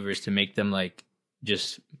those maneuvers to make them like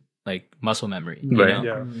just like muscle memory, you know?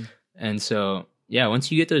 Yeah. And so, yeah,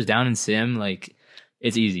 once you get those down in sim, like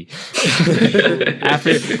it's easy.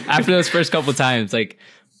 after those first couple times, like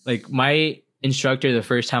my instructor, the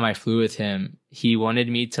first time I flew with him, he wanted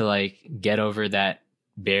me to like get over that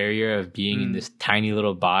barrier of being in this tiny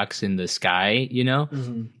little box in the sky, you know?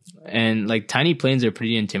 And like tiny planes are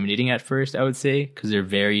pretty intimidating at first, I would say, because they're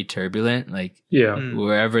very turbulent. Like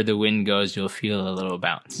wherever the wind goes, you'll feel a little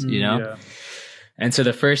bounce, you know? Yeah. And so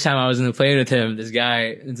the first time I was in the plane with him, this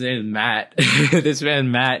guy, his name is Matt, this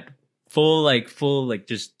man, Matt, full,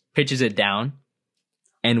 just pitches it down.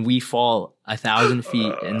 And we fall 1,000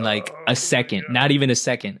 feet in like a second, not even a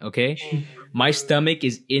second. Okay. My stomach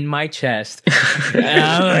is in my chest. And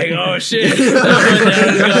I'm like, oh shit.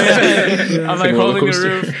 I'm like holding the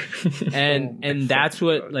roof. And that's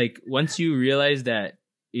what, like, once you realize that,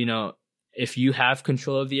 you know, if you have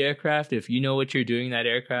control of the aircraft, if you know what you're doing in that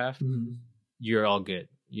aircraft, you're all good.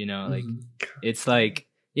 You know, like it's like,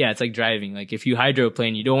 yeah, it's like driving. Like if you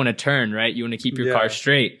hydroplane, you don't want to turn, right? You want to keep your car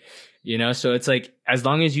straight. You know, so it's like, as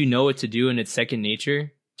long as you know what to do and it's second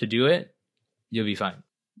nature to do it, you'll be fine.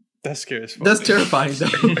 That's scary as fuck. That's terrifying.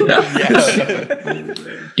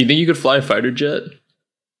 You think you could fly a fighter jet?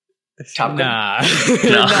 Nah, not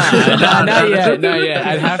yet.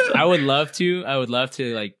 I would love to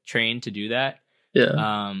like train to do that.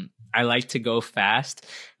 Yeah. I like to go fast.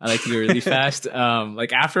 I like to go really fast.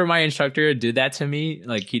 Like after my instructor did that to me,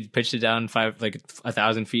 like he pitched it down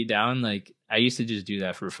 1,000 feet down. Like I used to just do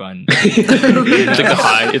that for fun. It's like a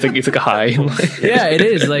high. It's like a high. Yeah, it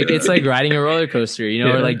is. Like it's like riding a roller coaster, you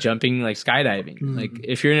know, or like jumping, like skydiving. Like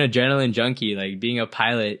if you're an adrenaline junkie, like being a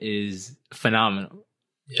pilot is phenomenal.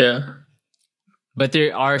 Yeah. But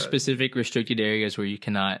there are specific restricted areas where you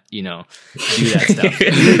cannot, you know, do that stuff.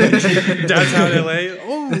 Downtown LA,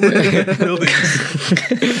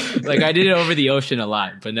 buildings. Like I did it over the ocean a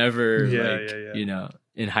lot, but never you know,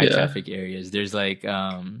 in high traffic areas. There's like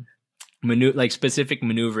like specific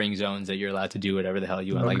maneuvering zones that you're allowed to do whatever the hell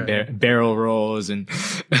you want, like barrel rolls and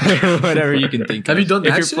whatever you can think of. Have you done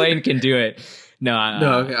that? If your plane can do it. No,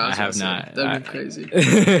 I have not. That'd be crazy.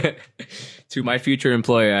 To my future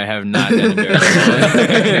employer, I have not done a barrel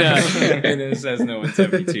roll. And it says no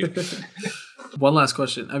 172. One last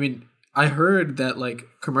question. I mean, I heard that like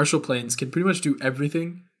commercial planes can pretty much do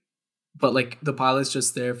everything, but like the pilot's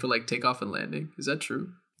just there for like takeoff and landing. Is that true?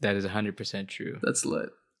 That is 100% true. That's lit.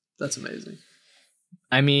 That's amazing.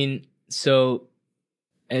 I mean, so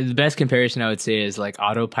the best comparison I would say is like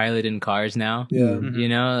autopilot in cars now. Yeah. You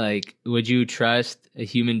know, like would you trust a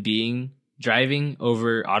human being driving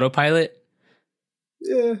over autopilot?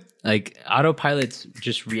 Yeah. Like autopilot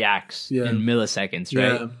just reacts in milliseconds,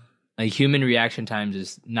 right? Yeah. Like human reaction times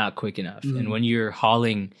is not quick enough. And when you're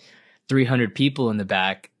hauling 300 people in the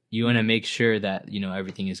back, you want to make sure that, you know,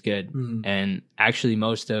 everything is good. And actually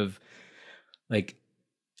most of like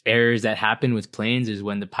errors that happen with planes is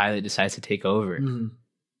when the pilot decides to take over.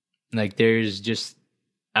 Like there's just,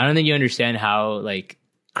 I don't think you understand how like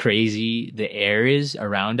crazy the air is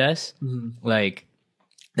around us. Like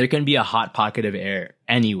there can be a hot pocket of air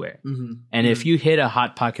anywhere. And if you hit a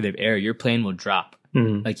hot pocket of air, your plane will drop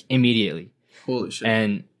like immediately. Holy shit.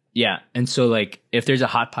 And yeah. And so like if there's a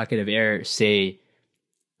hot pocket of air, say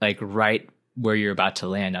like right where you're about to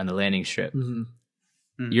land on the landing strip,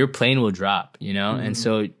 your plane will drop, you know? And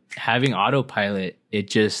so having autopilot,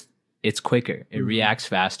 it's quicker. It reacts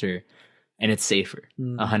faster and it's safer.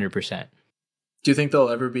 100%. Do you think there'll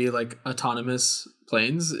ever be like autonomous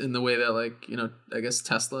planes in the way that like, you know, I guess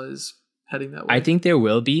Tesla is heading that way? I think there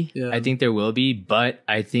will be. Yeah. I think there will be, but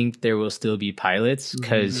I think there will still be pilots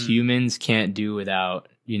because humans can't do without,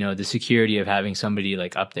 you know, the security of having somebody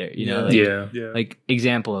like up there, you know? Like, like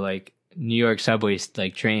example, like New York subway,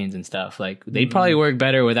 like trains and stuff, like they'd probably work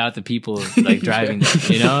better without the people like driving them,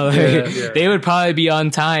 you know? Like, they would probably be on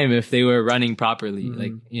time if they were running properly,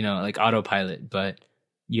 like, you know, like autopilot, but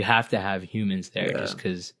you have to have humans there just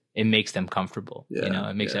because it makes them comfortable. You know,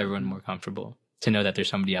 it makes everyone more comfortable to know that there's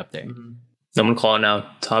somebody up there. Someone calling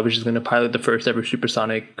out, Tabish is going to pilot the first ever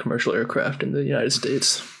supersonic commercial aircraft in the United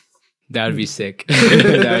States. That would be sick.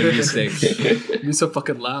 That would be sick. It'd be so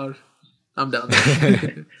fucking loud. I'm down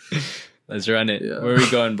there. Let's run it. Yeah. Where are we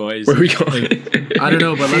going, boys? Where are we going? I don't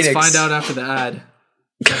know, but Phoenix. Let's find out after the ad.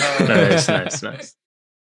 Nice.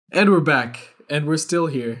 And we're back. And we're still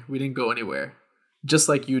here. We didn't go anywhere. Just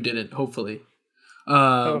like you didn't, hopefully.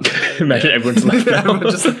 Imagine everyone's left now. Everyone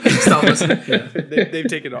just stop listening. Yeah. They've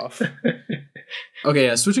taken off. Okay,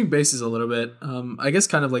 yeah, switching bases a little bit. I guess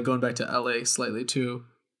kind of like going back to LA slightly too.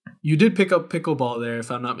 You did pick up pickleball there,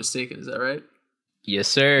 if I'm not mistaken. Is that right? Yes,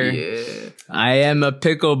 sir. Yeah. I am a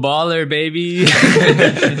pickleballer, baby.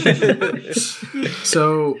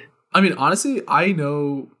 So, I mean, honestly, I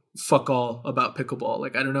know fuck all about pickleball.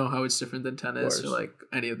 Like, I don't know how it's different than tennis or like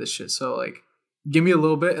any of this shit. So, like, give me a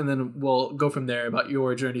little bit and then we'll go from there about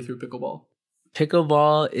your journey through pickleball.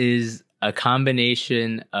 Pickleball is a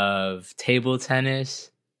combination of table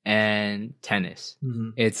tennis and tennis.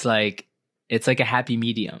 Mm-hmm. It's like a happy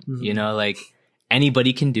medium, you know, like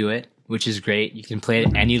anybody can do it, which is great. You can play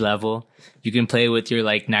at any level. You can play with your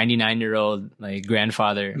like 99-year-old like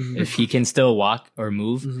grandfather if he can still walk or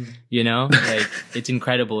move, you know, like it's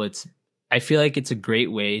incredible. I feel like it's a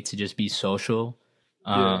great way to just be social.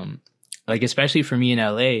 Like, especially for me in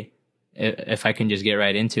LA, if I can just get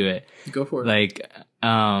right into it. Go for it. Like,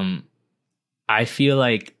 I feel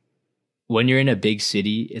like when you're in a big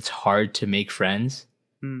city, it's hard to make friends.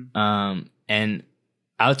 And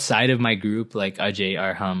outside of my group, like Ajay,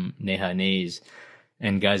 Arham, Neha, Nays,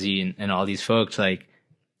 and Ghazi, and all these folks, like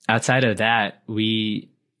outside of that, I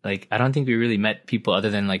don't think we really met people other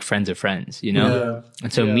than like friends of friends, you know? Yeah.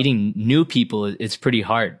 And so meeting new people, it's pretty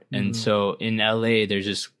hard. And so in LA,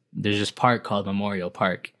 there's this park called Memorial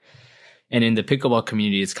Park. And in the pickleball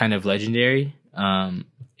community, it's kind of legendary.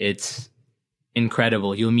 It's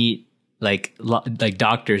incredible. You'll meet like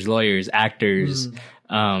doctors, lawyers, actors,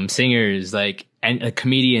 singers, and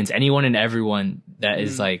comedians, anyone and everyone that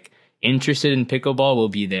is like interested in pickleball will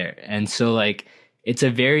be there. And so like, it's a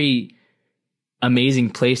very amazing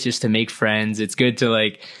place just to make friends. It's good to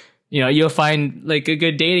like, you know, you'll find like a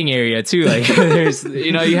good dating area too. Like there's,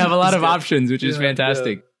 you know, you have a lot of options, which is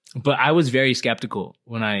fantastic. Yeah. But I was very skeptical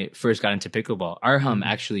when I first got into pickleball. Arham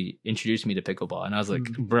actually introduced me to pickleball and I was like,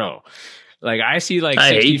 bro, like I see like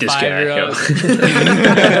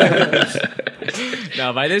 65-year-olds.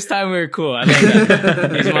 No, by this time we were cool. I love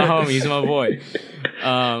that. He's my homie. He's my boy.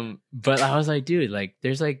 But I was like, dude, like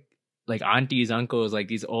there's like aunties, uncles, like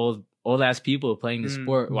these old ass people playing the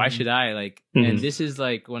sport. Why should I and this is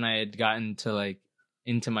like when I had gotten to like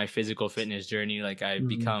into my physical fitness journey, like I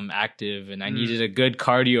become active and I needed a good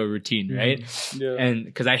cardio routine, right? Yeah. And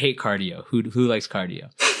because I hate cardio. Who likes cardio?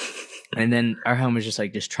 And then Arham was just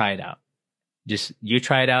like, just try it out. Just you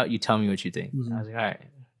try it out, you tell me what you think. I was like, all right,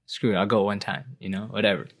 screw it, I'll go one time, you know,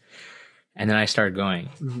 whatever. And then I started going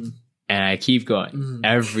and I keep going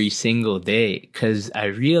every single day because I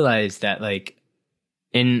realized that like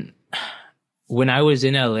when I was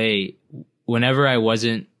in LA, whenever I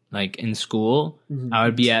wasn't like in school, I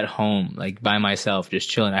would be at home like by myself just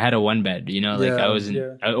chilling. I had a one bed, you know, like I was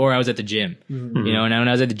or I was at the gym, you know, and when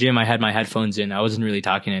I was at the gym, I had my headphones in. I wasn't really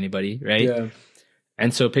talking to anybody, right? Yeah.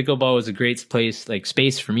 And so pickleball was a great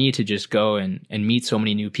space for me to just go and meet so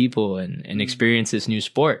many new people and experience this new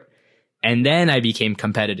sport. And then I became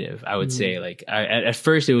competitive, I would say. Like at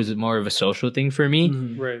first it was more of a social thing for me.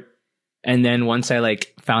 Right. And then once I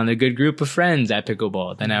like found a good group of friends at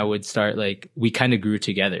pickleball, then I would start we kind of grew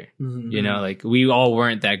together, you know, like we all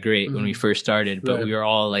weren't that great when we first started, but we were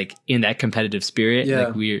all like in that competitive spirit. Yeah.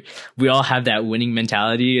 Like we all have that winning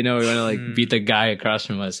mentality, you know, we want to like beat the guy across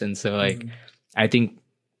from us. And so like, I think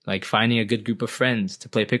like finding a good group of friends to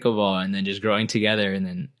play pickleball and then just growing together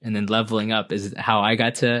and then leveling up is how I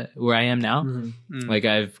got to where I am now. Like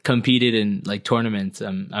I've competed in like tournaments.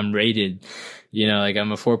 I'm rated, you know, like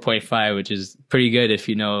I'm a 4.5, which is pretty good if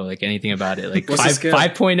you know like anything about it. Like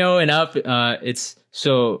 5.0 and up. It's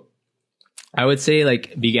so I would say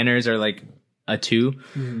like beginners are like a 2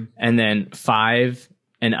 and then 5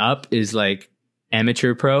 and up is like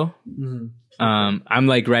amateur pro. I'm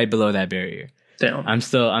like right below that barrier. Damn. I'm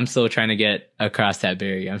still trying to get across that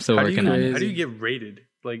barrier. I'm still working on it. How do you get rated?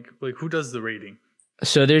 Like who does the rating?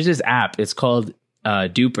 So there's this app. It's called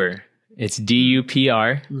Duper. It's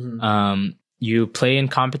DUPR. You play in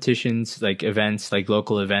competitions, like events, like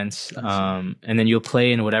local events, and then you'll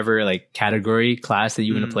play in whatever like category class that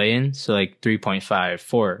you want to play in. So like 3.5,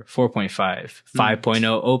 4, 4.5,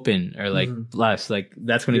 5.0 open, or like plus. Like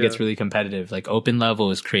that's when it gets really competitive. Like open level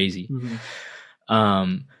is crazy.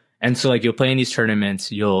 And so like you'll play in these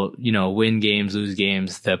tournaments, you'll, you know, win games, lose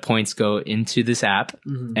games. The points go into this app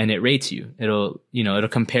and it rates you. It'll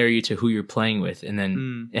compare you to who you're playing with. And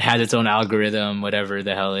then it has its own algorithm, whatever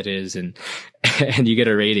the hell it is. And you get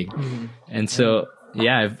a rating. And so,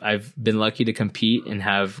 yeah, I've been lucky to compete and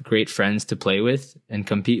have great friends to play with and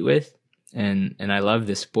compete with. And I love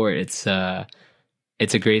this sport. It's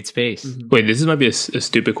it's a great space. Wait, this might be a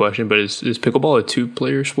stupid question, but is pickleball a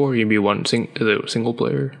 2-player sport? You can be single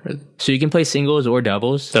player. So you can play singles or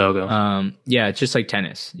doubles. Oh, okay. Yeah, it's just like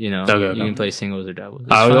tennis. You know, Okay. You can play singles or doubles.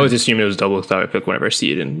 I would always assume it was doubles. I feel like whenever I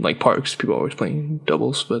see it in like parks, people are always playing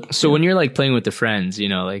doubles. But so when you're like playing with the friends, you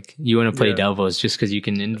know, like you want to play doubles just because you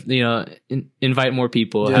can, invite more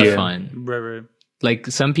people, have fun. Right. Like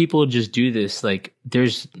some people just do this. Like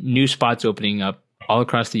there's new spots opening up all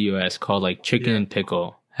across the U.S. called like Chicken and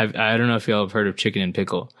Pickle. I don't know if y'all have heard of Chicken and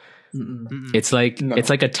Pickle. It's like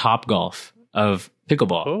it's like a Top Golf of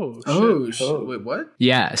pickleball. Oh shit! Wait, what?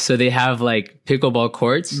 Yeah, so they have like pickleball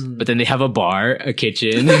courts, but then they have a bar, a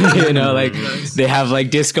kitchen. Like they have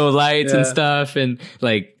like disco lights and stuff, and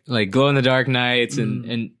like glow in the dark nights,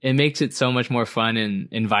 and it makes it so much more fun and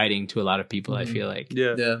inviting to a lot of people. I feel like.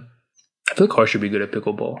 Yeah. I feel like Harsh should be good at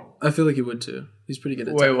pickleball. I feel like he would too. He's pretty good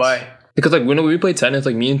at Wait, tennis. why? Because like when we play tennis,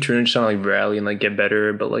 like me and Tarun just trying to like rally and like get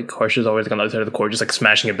better, but like Harsh is always like on the other side of the court, just like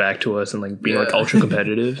smashing it back to us and like being like ultra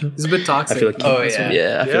competitive. He's a bit toxic. I feel like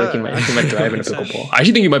I feel like he might thrive in a pickleball. I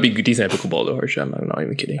actually think he might be decent at pickleball though, Harsh. I'm not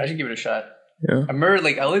even kidding. I should give it a shot. Yeah. I remember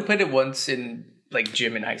like I only played it once in like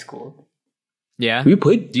gym in high school. Yeah. We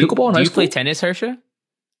played pickleball in high school? Do you play tennis, Harsha?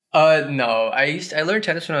 No. I learned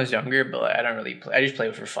tennis when I was younger, but I don't really play. I just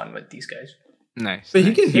play for fun with these guys. Nice. But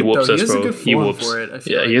he can hit, he whoops though. us, He has bro. a good form for it. I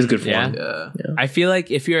feel like. He has good form. Yeah. I feel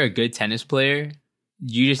like if you're a good tennis player,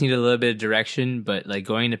 you just need a little bit of direction, but like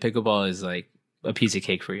going to pickleball is like a piece of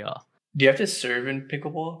cake for y'all. Do you have to serve in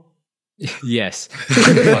pickleball? Yes.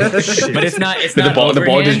 But it's not the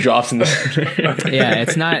ball just drops in the Yeah,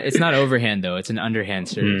 it's not overhand though. It's an underhand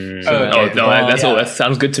serve. That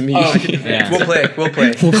sounds good to me. Yeah. We'll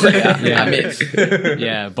play. Yeah. I'm in.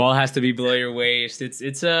 Yeah, ball has to be below your waist.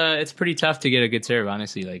 It's pretty tough to get a good serve,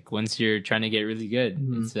 honestly. Like once you're trying to get really good,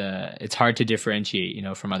 it's hard to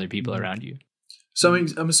differentiate, from other people around you. So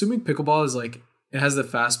I'm assuming pickleball is like it has the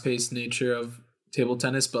fast-paced nature of table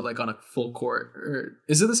tennis, but like on a full court. Or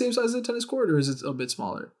is it the same size as a tennis court, or is it a bit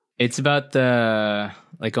smaller? It's about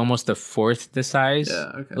almost a fourth the size.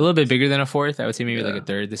 Yeah, okay. A little bit bigger than a fourth. I would say maybe like a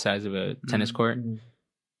third the size of a tennis court.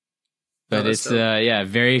 But it's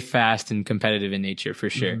very fast and competitive in nature for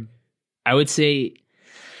sure. I would say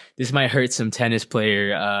this might hurt some tennis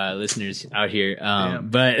player listeners out here,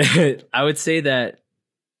 but I would say that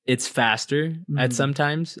it's faster at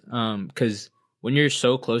sometimes because when you're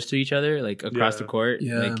so close to each other, like across the court,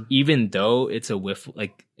 like even though it's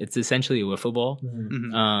it's essentially a wiffle ball,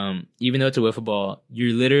 even though it's a wiffle ball,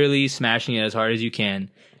 you're literally smashing it as hard as you can,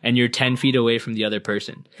 and you're 10 feet away from the other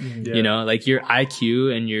person. Like your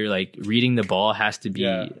IQ and your like reading the ball has to be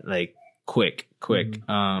like quick.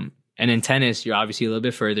 And in tennis, you're obviously a little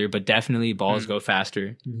bit further, but definitely balls go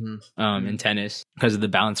faster in tennis because of the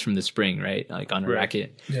bounce from the spring, right? Like on a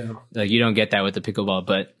racket. Yeah. Like you don't get that with the pickleball,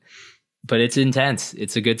 but it's intense.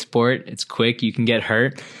 It's a good sport. It's quick. You can get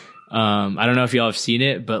hurt. I don't know if y'all have seen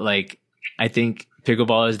it, but like I think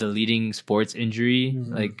pickleball is the leading sports injury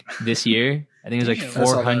like this year. I think it was like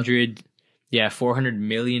 $400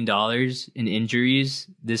 million in injuries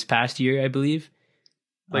this past year, I believe.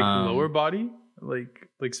 Like lower body? I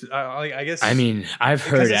guess. I mean, I've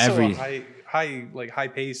heard every high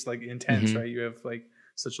pace, like intense, right? You have like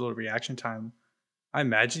such a little reaction time. I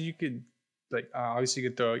imagine you could obviously you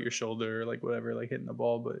could throw out your shoulder, like whatever, like hitting the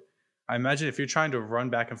ball. But I imagine if you're trying to run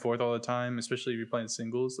back and forth all the time, especially if you're playing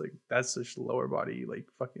singles, like that's such lower body, like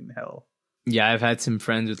fucking hell. Yeah, I've had some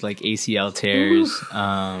friends with like ACL tears.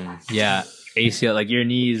 ACL, like your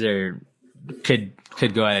knees could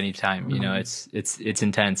go at any time. It's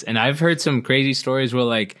intense. And I've heard some crazy stories where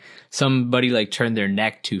like somebody like turned their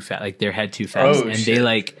neck too fast, like their head too fast, they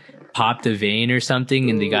like popped a vein or something,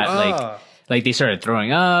 and they got like they started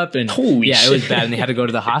throwing up, and it was bad, and they had to go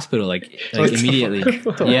to the hospital like immediately.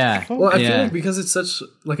 Yeah. Well, I feel like because it's such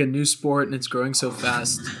like a new sport and it's growing so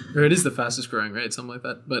fast, or it is the fastest growing, right? Something like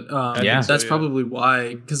that. But that's probably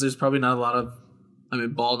why, because there's probably not a lot of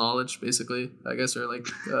ball knowledge, basically, I guess, or like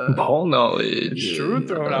ball knowledge. True,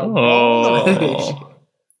 throwing out ball knowledge.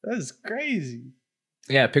 That's crazy.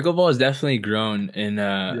 Yeah, pickleball has definitely grown in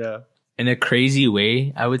a crazy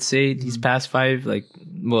way, I would say, these past 5,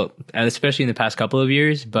 especially in the past couple of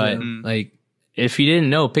years. But like, if you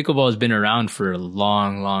didn't know, pickleball has been around for a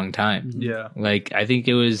long, long time. Yeah. Like, I think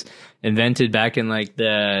it was invented back in like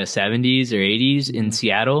the 70s or 80s in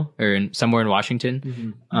Seattle or somewhere in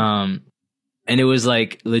Washington. And it was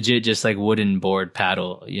like legit just like wooden board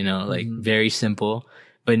paddle, like very simple.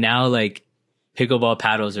 But now like pickleball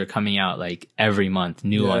paddles are coming out like every month,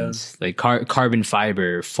 new ones, like carbon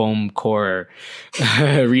fiber, foam core,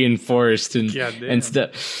 reinforced and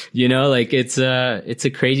stuff, you know, like it's a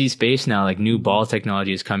crazy space now. Like new ball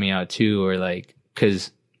technology is coming out too, or like, cause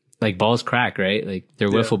like balls crack, right? Like they're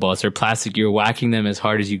wiffle balls, they're plastic. You're whacking them as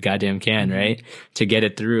hard as you goddamn can, right? To get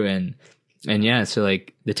it through. And yeah, so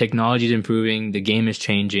like the technology is improving, the game is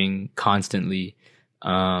changing constantly.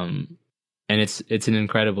 And it's an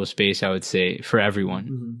incredible space, I would say, for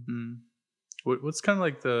everyone. What's kind of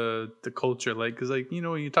like the culture like? Because like, you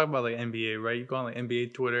know, when you talk about like NBA, right? You go on like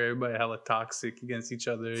NBA Twitter, everybody hella toxic against each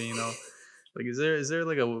other, you know. Like is there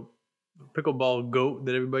like a pickleball goat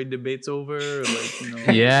that everybody debates over, or like, you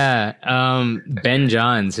know? Yeah, Ben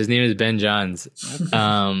Johns, his name is Ben Johns.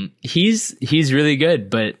 He's really good,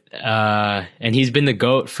 but and he's been the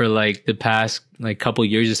goat for like the past like couple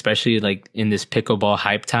years, especially like in this pickleball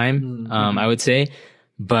hype time, I would say.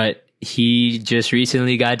 But he just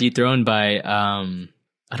recently got dethroned by I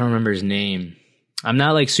don't remember his name. I'm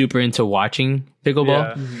not like super into watching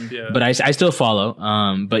pickleball, but I still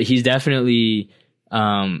follow. But he's definitely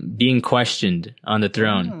being questioned on the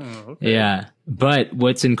throne. Yeah. But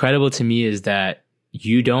what's incredible to me is that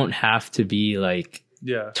you don't have to be like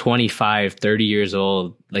 25, 30 years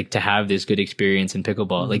old, like to have this good experience in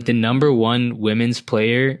pickleball. Like the number one women's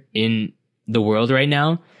player in the world right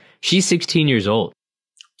now, she's 16 years old.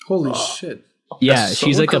 Holy shit. Yeah.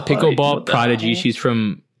 She's like a pickleball prodigy. She's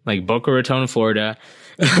from like Boca Raton, Florida.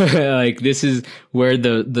 Like this is where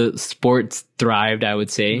the sports thrived, I would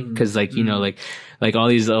say. Cause like, you know, like all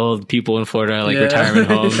these old people in Florida are like retirement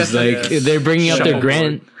homes, like they're bringing up their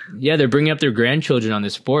they're bringing up their grandchildren on the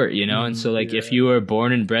sport, you know? And so like, if you were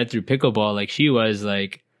born and bred through pickleball, like she was,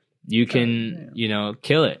 like, you can, you know,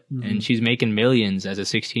 kill it. And she's making millions as a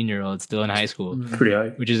 16-year-old still in high school. Pretty high.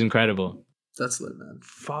 Which is incredible. That's lit, man.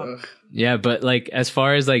 Fuck. Yeah, but like as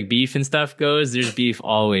far as like beef and stuff goes, there's beef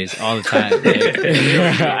always, all the time. Like,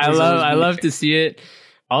 I love to see it.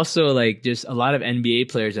 Also, like just a lot of NBA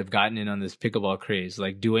players have gotten in on this pickleball craze,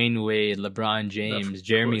 like Dwayne Wade, LeBron James,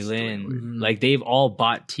 Jeremy Lin. Like they've all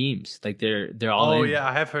bought teams. Like they're all. Oh in. yeah,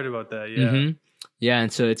 I have heard about that. Yeah. Yeah,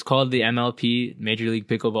 and so it's called the MLP, Major League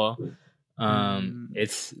Pickleball.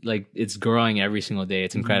 It's like it's growing every single day.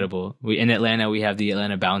 It's incredible. In Atlanta we have the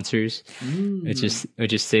Atlanta Bouncers, which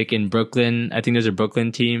is sick. In Brooklyn, I think there's a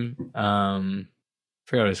Brooklyn team. I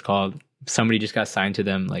forgot what it's called. Somebody just got signed to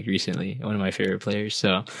them like recently. One of my favorite players.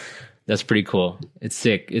 So that's pretty cool. It's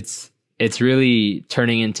sick. It's really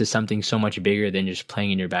turning into something so much bigger than just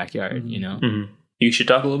playing in your backyard. You know. You should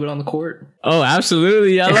talk a little bit on the court. Oh,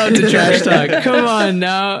 absolutely. I love to trash talk. Come on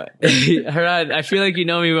now. Harad, I feel like you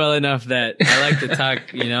know me well enough that I like to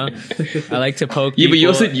talk, you know? I like to poke people.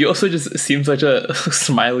 Yeah, but you also just seem such a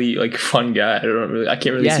smiley, like fun guy. I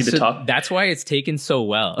can't really see the top. That's why it's taken so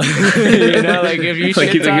well. You know, like if you like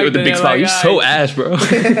he's like with the big smile. Like, you're so ass, bro.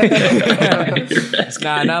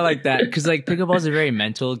 Nah, not like that. Because like pickleball is a very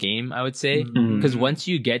mental game, I would say. Because once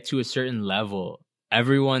you get to a certain level,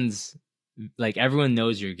 everyone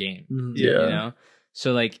knows your game. You know?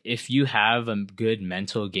 So like if you have a good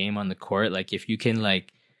mental game on the court, like if you can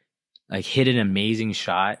like hit an amazing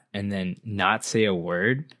shot and then not say a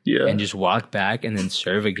word and just walk back and then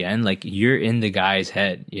serve again, like you're in the guy's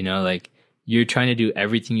head, you know, like you're trying to do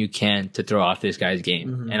everything you can to throw off this guy's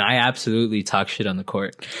game. And I absolutely talk shit on the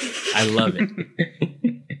court. I love it.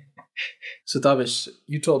 So Tabish,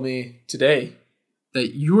 you told me today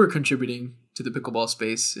that you were contributing to the pickleball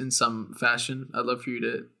space in some fashion. I'd love for you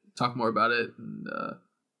to talk more about it and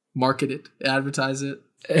market it, advertise it.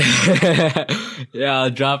 Yeah, I'll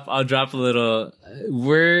drop a little.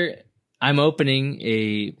 I'm opening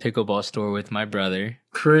a pickleball store with my brother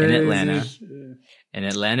in Atlanta. In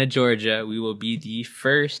Atlanta, Georgia. We will be the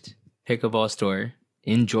first pickleball store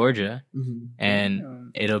in Georgia,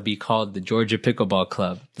 and it'll be called the Georgia Pickleball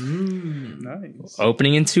Club. Nice.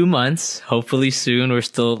 Opening in 2 months, hopefully soon. We're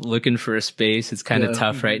still looking for a space. It's kind of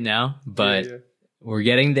tough right now, but we're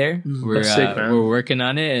getting there. We're working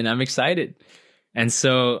on it, and I'm excited. And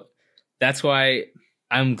so that's why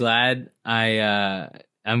I'm glad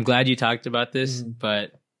you talked about this,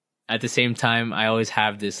 but at the same time, I always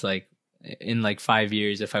have this like, in like 5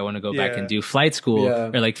 years, if I want to go back and do flight school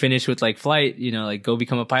or like finish with like flight, you know, like go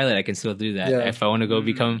become a pilot, I can still do that. If I want to go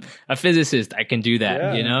become a physicist, I can do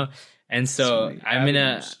that, you know? And so I'm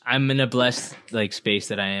in a blessed like space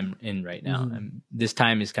that I am in right now. This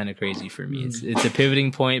time is kind of crazy for me. It's a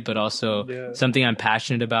pivoting point, but also something I'm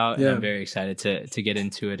passionate about. And I'm very excited to get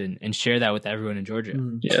into it and share that with everyone in Georgia.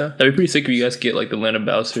 Yeah, that'd be pretty sick if you guys get like the Atlanta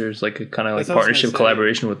Bouncers, like a kind of like partnership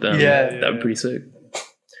collaboration with them. That'd be pretty sick.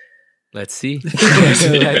 Let's see. Send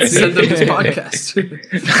them this podcast.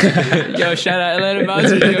 Yo, shout out Atlanta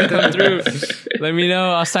Mountain. Yo, come through. Let me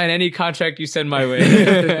know. I'll sign any contract you send my way.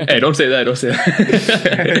 Hey, don't say that.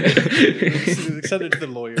 Send it to the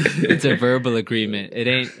lawyer. It's a verbal agreement. It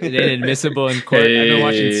ain't admissible in court. I've been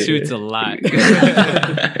watching Suits a lot.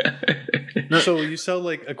 So you sell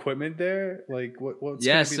like equipment there? Like what's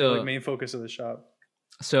gonna be the like, main focus of the shop?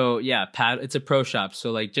 So yeah, it's a pro shop.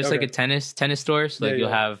 So like just like a tennis store. So like you'll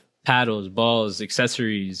have paddles, balls,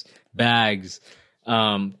 accessories, bags,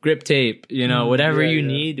 grip tape, whatever you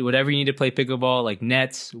need to play pickleball, like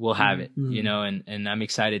nets, we'll have it, and I'm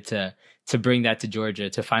excited to bring that to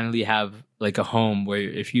Georgia, to finally have like a home where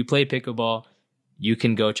if you play pickleball, you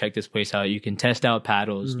can go check this place out. You can test out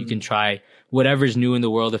paddles. You can try whatever's new in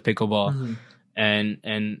the world of pickleball.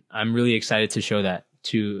 And I'm really excited to show that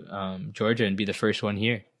to Georgia and be the first one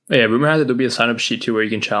here. Yeah, rumor has it there'll be a sign-up sheet too where you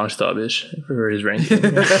can challenge Stabish for his ranking.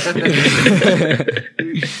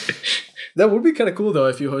 That would be kind of cool though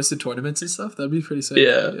if you hosted tournaments and stuff. That'd be pretty sick.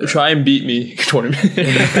 Yeah. Try and beat me tournament.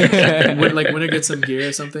 Winner gets some gear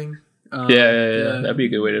or something. Yeah. That'd be a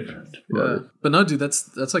good way to. But no, dude,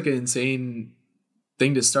 that's like an insane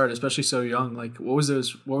thing to start, especially so young. Like, what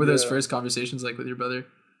were those first conversations like with your brother?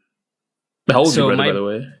 How old is your brother, by the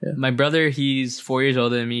way? Yeah. My brother, he's 4 years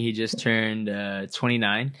older than me. He just turned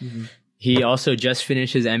 29. He also just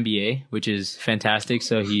finished his MBA, which is fantastic.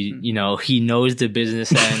 So he knows the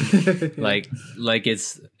business end, like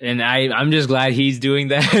it's, and I'm just glad he's doing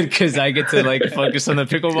that because I get to like focus on the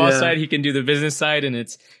pickleball side. He can do the business side, and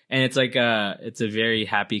it's like it's a very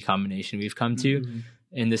happy combination we've come to,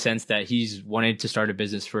 in the sense that he's wanted to start a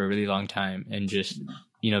business for a really long time and just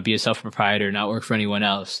be a self-proprietor, not work for anyone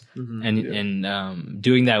else, and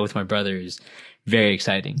doing that with my brother is very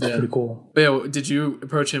exciting. Yeah. Pretty cool. But yeah, did you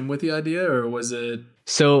approach him with the idea, or was it?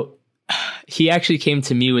 So he actually came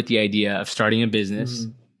to me with the idea of starting a business.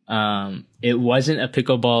 It wasn't a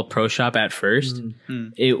pickleball pro shop at first.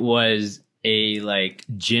 It was a like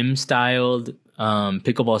gym styled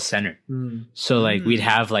pickleball center. So like we'd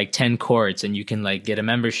have like 10 courts, and you can like get a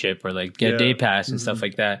membership or like get a day pass and stuff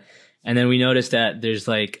like that. And then we noticed that there's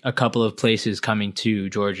like a couple of places coming to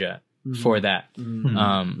Georgia for that.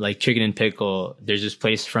 Like Chicken and Pickle. There's this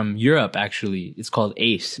place from Europe, actually. It's called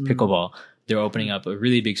Ace Pickleball. They're opening up a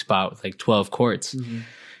really big spot with like 12 courts.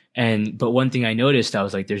 But one thing I noticed, I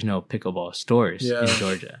was like, there's no pickleball stores in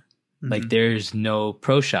Georgia. Like there's no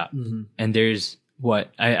pro shop. And there's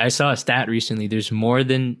I saw a stat recently. There's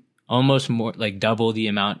almost more like double the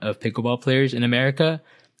amount of pickleball players in America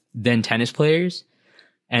than tennis players.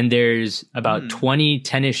 And there's about 20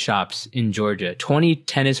 tennis shops in Georgia, 20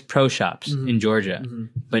 tennis pro shops in Georgia,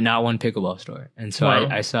 but not one pickleball store. And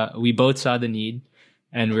so we both saw the need,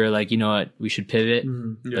 and we were like, you know what, we should pivot.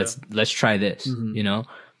 Let's try this.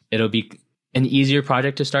 It'll be an easier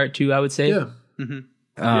project to start too, I would say.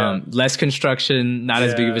 Less construction, not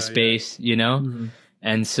as big of a space,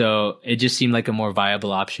 And so it just seemed like a more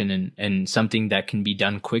viable option and something that can be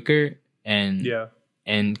done quicker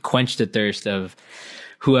and quench the thirst of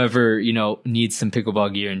whoever, needs some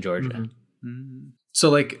pickleball gear in Georgia.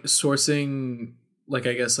 So like sourcing, like,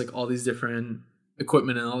 I guess like all these different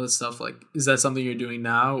equipment and all this stuff, like, is that something you're doing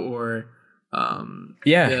now, or?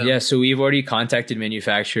 So we've already contacted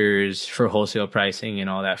manufacturers for wholesale pricing and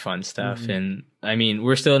all that fun stuff. And I mean,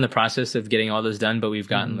 we're still in the process of getting all those done, but we've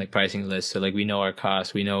gotten like pricing lists. So like we know our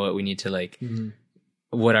costs, we know what we need to like,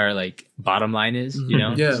 what our like bottom line is,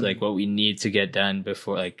 It's like what we need to get done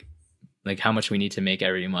before like how much we need to make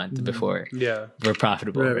every month before we're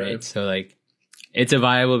profitable, right? So like it's a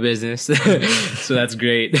viable business. So that's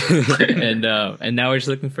great. And now we're just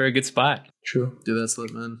looking for a good spot. True. Dude, that's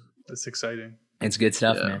lit, man. That's exciting. It's good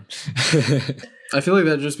stuff, man. I feel like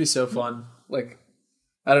that'd just be so fun. Like,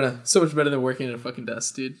 I don't know, so much better than working at a fucking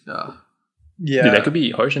desk, dude. Yeah. Dude, that could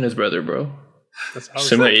be Harsh and his brother, bro. That's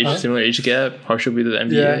similar age gap. Harsh will be the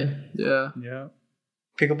MBA. Yeah.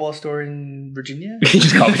 Pickleball store in Virginia? He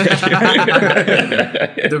just called me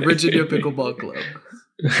that. The Virginia Pickleball Club.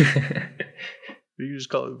 You just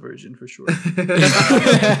call it Virgin for sure.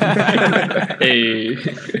 Hey.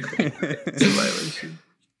 It's a violation.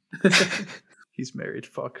 He's married.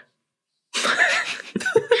 Fuck.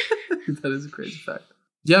 That is a crazy fact.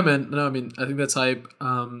 Yeah, man. No, I mean, I think that's hype.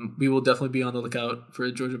 We will definitely be on the lookout for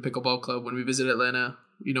a Georgia Pickleball Club when we visit Atlanta.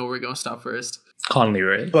 You know where we're going to stop first. Conley,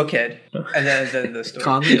 right? Buckhead. And then the story.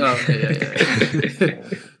 Conley? Oh, okay, yeah.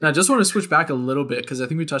 Now, I just want to switch back a little bit because I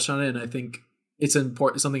think we touched on it, and I think it's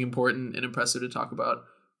something important and impressive to talk about.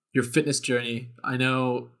 Your fitness journey. I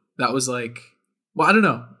know that was like, well, I don't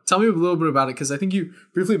know. Tell me a little bit about it, because I think you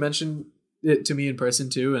briefly mentioned it to me in person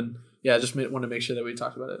too, and yeah, I just want to make sure that we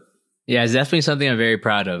talked about it. Yeah, it's definitely something I'm very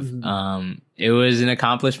proud of. It was an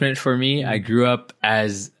accomplishment for me. I grew up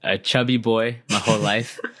as a chubby boy my whole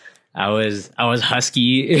life. I was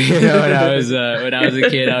husky when I was a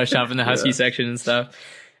kid. I was shopping the husky section and stuff.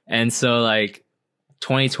 And so like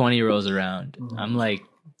 2020 rolls around. I'm like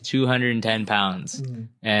 210 pounds.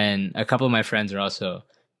 And a couple of my friends are also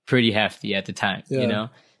pretty hefty at the time, you know?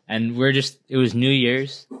 And it was New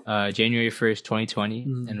Year's, January 1st, 2020.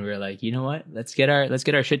 And we were like, you know what? Let's get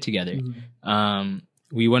our shit together.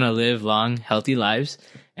 We want to live long, healthy lives,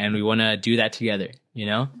 and we want to do that together, you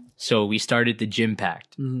know? So we started the Gym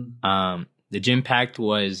Pact. The Gym Pact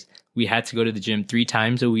was, we had to go to the gym 3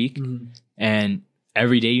 times a week, and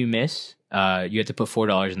every day you miss, you had to put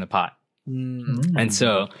 $4 in the pot. And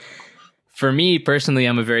so for me personally,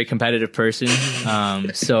 I'm a very competitive person.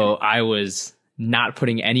 So I was not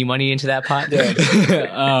putting any money into that pot.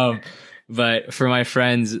 But for my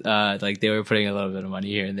friends, like they were putting a little bit of money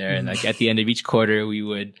here and there. And like at the end of each quarter, we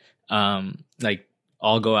would like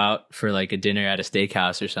all go out for like a dinner at a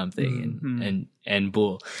steakhouse or something and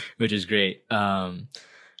bull, which is great. But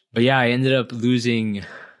yeah, I ended up losing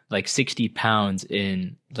like 60 pounds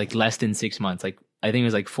in like less than 6 months. Like I think it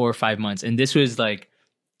was like 4 or 5 months. And this was like,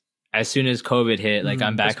 as soon as COVID hit, like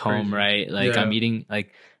I'm back home, right? Like I'm eating,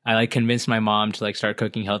 like I like convinced my mom to like start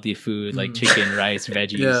cooking healthy food, like chicken, rice,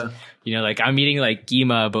 veggies. You know, like I'm eating like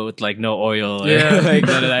keema, but with like no oil, or, like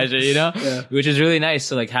none of that shit, you know, which is really nice.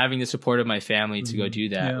 So like having the support of my family to go do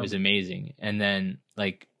that was amazing. And then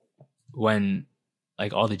like when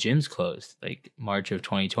like all the gyms closed, like March of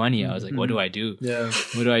 2020, I was like, what do I do?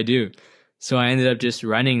 What do I do? So I ended up just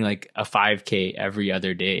running like a 5K every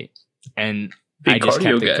other day, and I just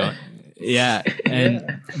kept it going.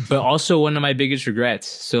 But also one of my biggest regrets.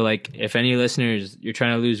 So like if any listeners, you're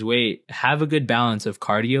trying to lose weight, have a good balance of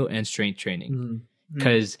cardio and strength training,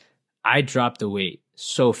 because I dropped the weight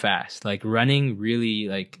so fast. Like running really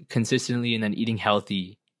like consistently, and then eating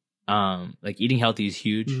healthy. Like eating healthy is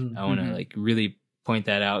huge. I want to like really point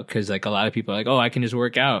that out, because like a lot of people are like, oh, I can just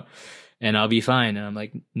work out and I'll be fine. And I'm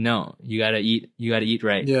like, no, you gotta eat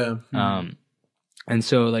right. And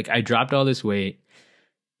so like I dropped all this weight,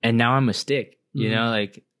 and now I'm a stick, you know,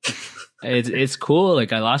 like it's cool.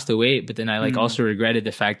 Like I lost the weight, but then I like also regretted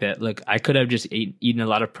the fact that, look, I could have just eaten a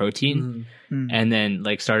lot of protein and then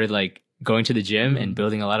like started like going to the gym and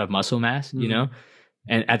building a lot of muscle mass, you know,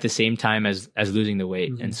 and at the same time as losing the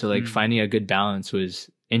weight. And so like finding a good balance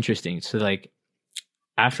was interesting. So like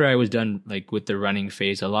after I was done like with the running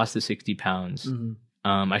phase, I lost the 60 pounds.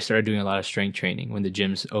 I started doing a lot of strength training when the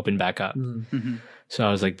gyms opened back up. So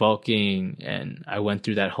I was like bulking, and I went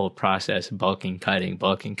through that whole process, bulking, cutting,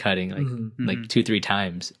 like 2-3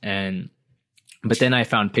 times. But then I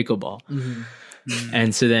found pickleball.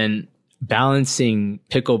 And so then balancing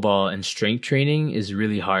pickleball and strength training is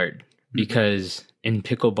really hard, because in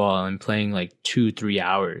pickleball, I'm playing like 2-3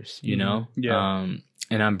 hours, you know? And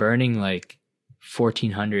I'm burning like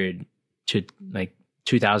 1,400 to like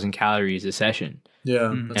 2,000 calories a session.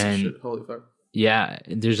 That's shit. Holy fuck. Yeah,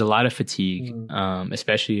 there's a lot of fatigue,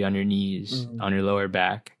 especially on your knees, on your lower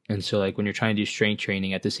back. And so like when you're trying to do strength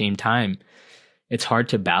training at the same time, it's hard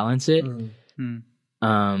to balance it. And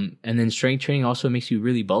then strength training also makes you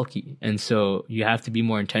really bulky. And so you have to be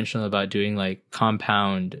more intentional about doing like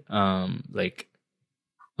compound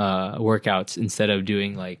workouts instead of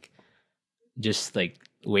doing like just like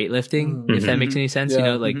weightlifting, if that makes any sense, you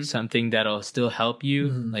know, like something that'll still help you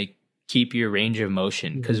like keep your range of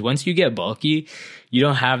motion, because once you get bulky, you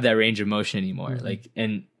don't have that range of motion anymore. Like,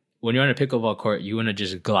 and when you're on a pickleball court, you want to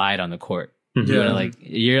just glide on the court. You want to like,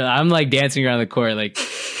 I'm like dancing around the court, like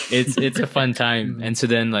it's a fun time. And so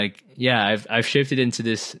then like, yeah, I've shifted into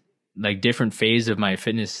this like different phase of my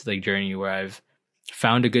fitness like journey, where I've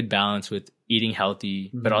found a good balance with eating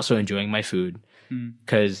healthy, but also enjoying my food,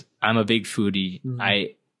 because I'm a big foodie.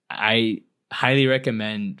 I highly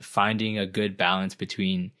recommend finding a good balance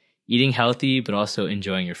between eating healthy, but also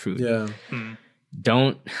enjoying your food.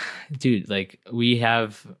 Dude, like we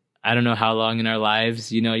have, I don't know how long in our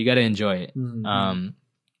lives, you know, you got to enjoy it. And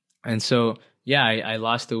so, yeah, I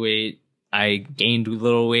lost the weight. I gained a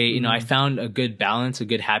little weight. You know, I found a good balance, a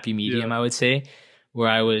good happy medium, I would say, where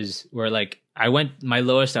I went, my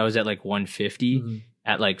lowest, I was at like 150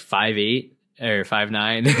 at like 5'8". Or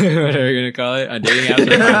 5'9", whatever you're gonna call it, on dating apps.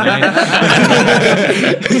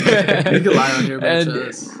 5'9". You can lie on here about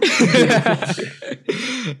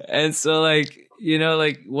And so, like, you know,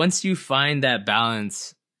 like once you find that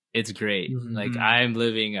balance, it's great. Like I'm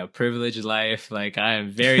living a privileged life. Like I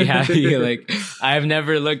am very happy. Like I've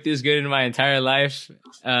never looked this good in my entire life.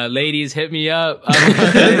 Ladies, hit me up. I'm on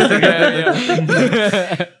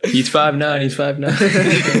Instagram. He's 5'9". He's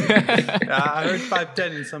 5'9". I heard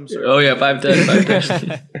 5'10" in some sort. Oh yeah,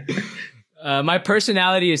 5'10". 5'10". My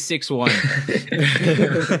personality is 6'1".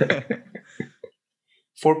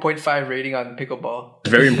 4.5 rating on pickleball.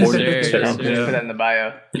 Very important. Sure. Put that in the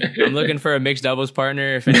bio. I'm looking for a mixed doubles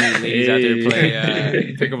partner. If any ladies out there play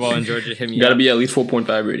pickleball in Georgia, hit me up. Gotta be at least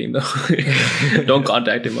 4.5 rating though. Don't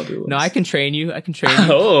contact him otherwise. No, I can train you.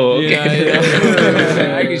 Oh, okay.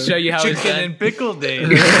 Yeah. I can show you how it's Chicken done. and pickle day.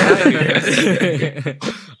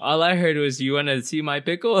 All I heard was, you want to see my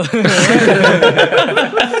pickle? Oh,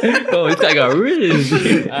 this guy got rich.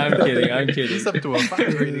 I'm kidding. He's up to a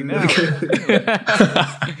 5 rating now.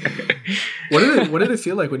 What did it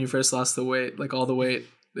feel like when you first lost the weight? Like all the weight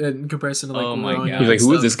in comparison to like Oh my God. He's like,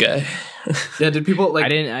 who is this guy? Yeah, did people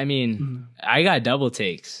like I got double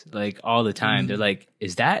takes like all the time. They're like,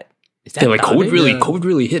 is that They're like, Dobbins? COVID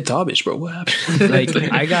really hit Dobbins, bro. What happened? Like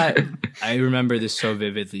I remember this so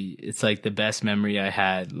vividly. It's like the best memory I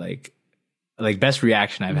had, like best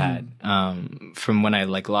reaction I've had from when I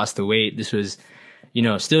like lost the weight. This was,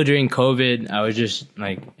 still during COVID. I was just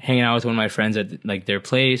like hanging out with one of my friends at like their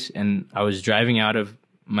place, and I was driving out of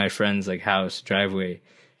my friend's like house driveway,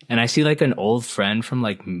 and I see like an old friend from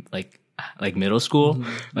like middle school,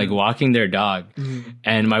 like walking their dog,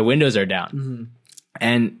 and my windows are down,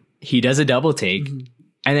 and he does a double take.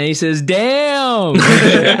 And then he says, damn.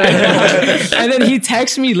 And then he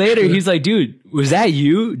texts me later. He's like, dude, was that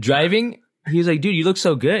you driving? He's like, dude, you look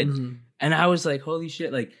so good. And I was like, holy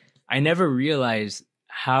shit. Like, I never realized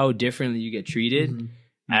how differently you get treated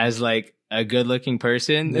as like a good looking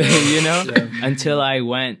person, until I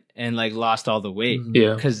went and like lost all the weight.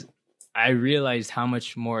 Yeah. Because I realized how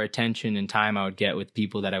much more attention and time I would get with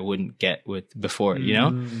people that I wouldn't get with before,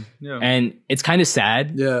 Yeah. And it's kind of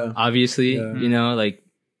sad. Yeah. Obviously, like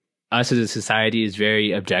us as a society is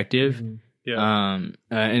very objective. Yeah.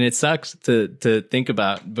 And it sucks to think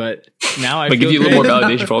about, but now I But feel give you a little great. more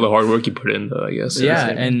validation for all the hard work you put in, though, I guess.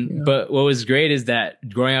 Yeah, but what was great is that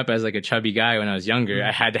growing up as like a chubby guy when I was younger,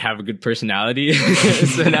 I had to have a good personality.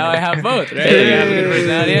 So now I have both, right? I have a good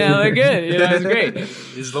personality and I look good. It's great.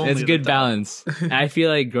 It's a good balance. And I feel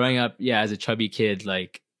like growing up, as a chubby kid,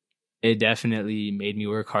 like it definitely made me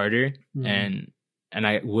work harder, and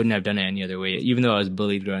I wouldn't have done it any other way. Even though I was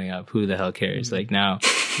bullied growing up, who the hell cares? Like now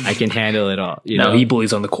I can handle it all. Now he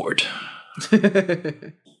bullies on the court.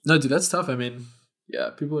 No, dude, that's tough. I mean, yeah,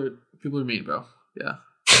 people are mean, bro. Yeah.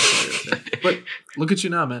 But look at you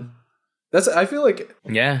now, man. I feel like,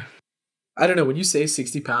 yeah. I don't know, when you say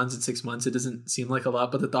 60 pounds in 6 months, it doesn't seem like a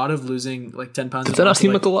lot, but the thought of losing like 10 pounds. Does that not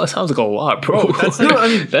seem like a lot? It sounds like a lot, bro. That's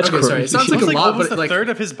that's crazy. Sorry. It sounds like a lot, but like a third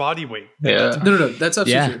of his body weight. Yeah. No. That's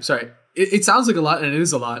absolutely true. Sorry. It sounds like a lot, and it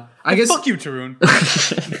is a lot. I guess. Fuck you, Tarun.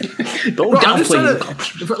 Don't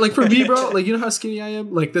downplay. Like for me, bro, like you know how skinny I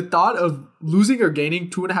am. Like the thought of losing or gaining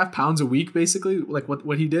 2.5 pounds a week, basically, like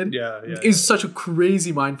what he did, is such a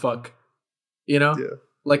crazy mind fuck.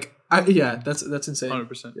 Like that's insane.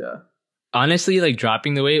 100%. Yeah. Honestly, like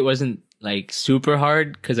dropping the weight wasn't like super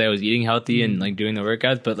hard because I was eating healthy and like doing the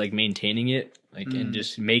workouts, but like maintaining it, like and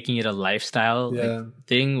just making it a lifestyle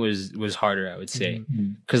thing was harder, I would say.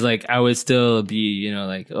 Because like I would still be,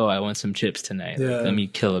 like, oh, I want some chips tonight. Like, let me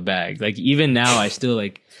kill a bag. Like even now, I still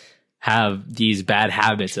like have these bad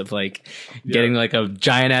habits of like getting like a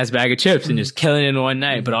giant ass bag of chips and just killing it in one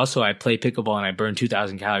night. But also I play pickleball and I burn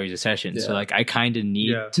 2,000 calories a session. So like I kind of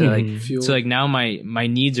need to like fuel. So like now my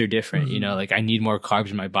needs are different, like I need more carbs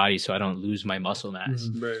in my body so I don't lose my muscle mass.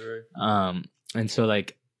 Right. And so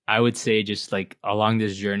like I would say just like along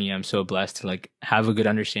this journey, I'm so blessed to like have a good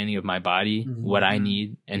understanding of my body, what I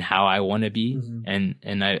need and how I want to be. And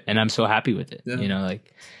I'm so happy with it.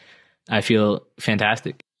 Like I feel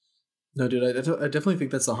fantastic. No, dude, I definitely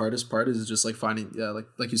think that's the hardest part is just like finding,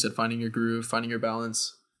 like you said, finding your groove, finding your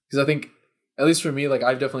balance. Because I think, at least for me, like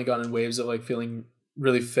I've definitely gone in waves of like feeling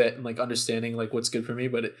really fit and like understanding like what's good for me.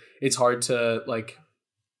 But it's hard to like,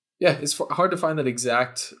 it's hard to find that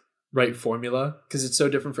exact right formula because it's so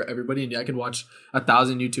different for everybody. And I can watch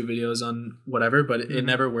 1,000 YouTube videos on whatever, but it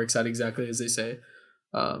never works out exactly as they say.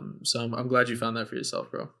 So I'm glad you found that for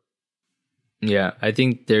yourself, bro. Yeah, I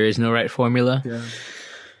think there is no right formula. Yeah.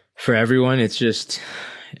 For everyone, it's just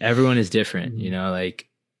everyone is different, like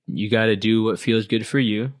you got to do what feels good for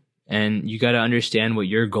you and you got to understand what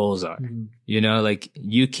your goals are. Like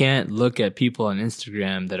you can't look at people on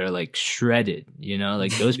Instagram that are like shredded,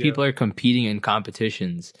 like those people are competing in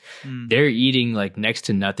competitions. They're eating like next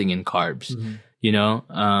to nothing in carbs. you know?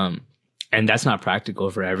 And that's not practical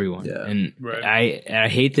for everyone. Yeah. And I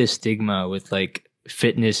hate this stigma with like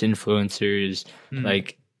fitness influencers,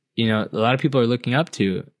 like, you know, a lot of people are looking up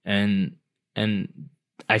to, and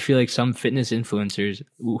I feel like some fitness influencers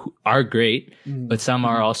are great, but some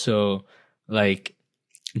are also like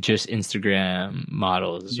just Instagram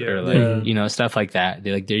models or like, you know, stuff like that.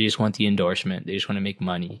 They just want the endorsement. They just want to make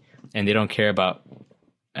money and they don't care about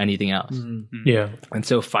anything else. Yeah. And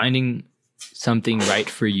so finding something right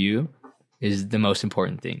for you is the most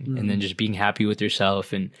important thing. And then just being happy with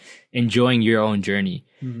yourself and enjoying your own journey.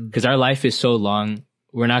 Because our life is so long.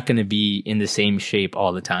 We're not going to be in the same shape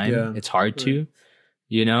all the time. Yeah. It's hard to,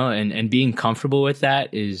 you know, and being comfortable with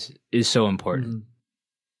that is so important.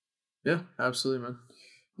 Yeah, absolutely, man.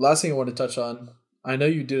 Last thing I want to touch on, I know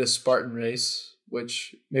you did a Spartan race,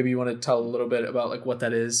 which maybe you want to tell a little bit about like what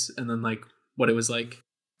that is and then like what it was like.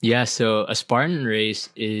 Yeah, so a Spartan race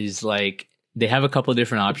is like, they have a couple of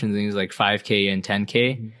different options, things like 5K and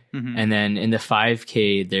 10K. And then in the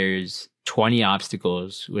 5K, there's 20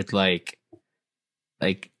 obstacles with like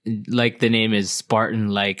the name is Spartan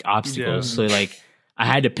like obstacles. So like I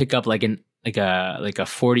had to pick up like a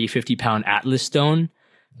 40, 50 pound Atlas stone,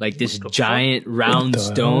 like this giant round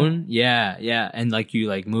stone. Yeah. And like you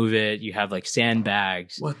like move it, you have like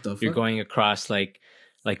sandbags. What the fuck? You're going across like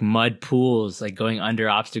mud pools, like going under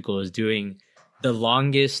obstacles, doing the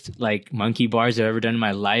longest like monkey bars I've ever done in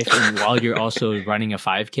my life. And while you're also running a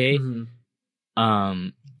 5K,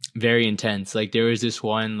 very intense. Like there was this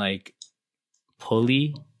one like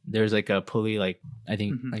pulley. There's like a pulley, like I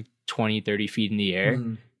think like 20, 30 feet in the air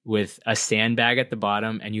with a sandbag at the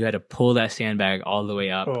bottom. And you had to pull that sandbag all the way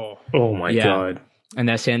up. Oh my God. And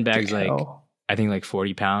that sandbag's like, I think like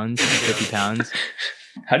 40 pounds, 50 pounds.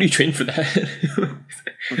 How do you train for that?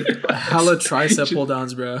 Hella tricep pull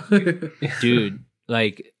downs, bro. Dude,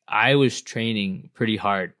 like I was training pretty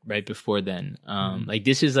hard right before then. Like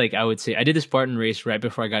this is like, I would say I did the Spartan race right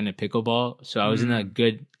before I got into pickleball. So I was in a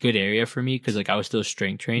good area for me because like I was still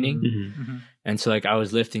strength training. And so like I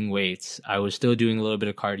was lifting weights. I was still doing a little bit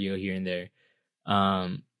of cardio here and there.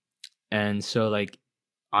 And so like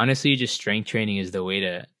honestly, just strength training is the way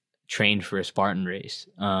to train for a Spartan race.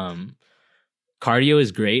 Cardio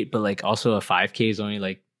is great, but like also a 5K is only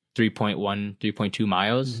like 3.1, 3.2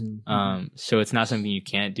 miles. So it's not something you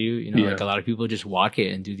can't do. You know, like a lot of people just walk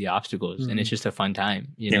it and do the obstacles and it's just a fun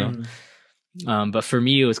time, you know? But for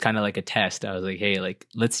me, it was kind of like a test. I was like, hey, like,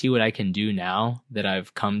 let's see what I can do now that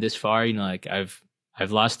I've come this far. You know, like I've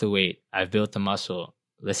lost the weight. I've built the muscle.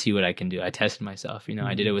 Let's see what I can do. I tested myself. You know,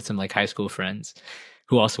 I did it with some like high school friends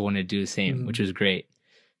who also wanted to do the same, which was great.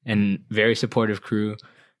 And very supportive crew.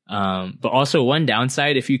 But also one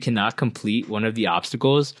downside, if you cannot complete one of the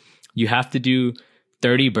obstacles, you have to do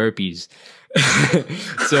 30 burpees.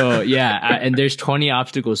 So yeah, and there's 20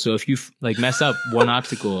 obstacles. So if you like mess up one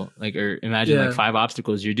obstacle, like, or imagine like 5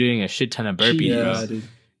 obstacles, you're doing a shit ton of burpees, bro. Dude.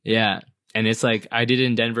 Yeah. And it's like, I did it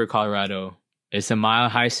in Denver, Colorado. It's a mile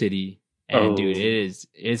high city. And dude,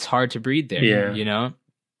 it's hard to breathe there, you know?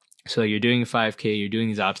 So you're doing a 5K, you're doing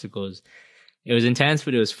these obstacles. It was intense,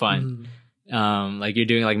 but it was fun. Like you're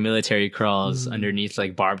doing like military crawls underneath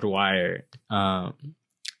like barbed wire.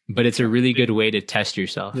 But it's a really good way to test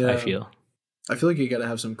yourself, I feel. I feel like you gotta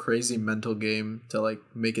have some crazy mental game to like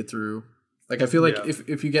make it through. Like I feel like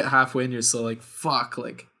if you get halfway and you're still like, fuck,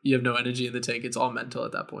 like you have no energy in the tank, it's all mental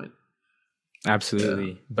at that point.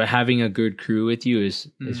 Absolutely. But having a good crew with you is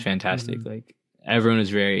fantastic. Like everyone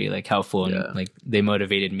was very like helpful and like they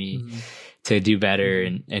motivated me to do better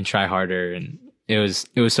and try harder, and it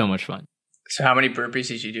was so much fun. So how many burpees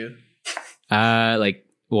did you do? Like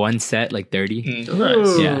one set, like 30.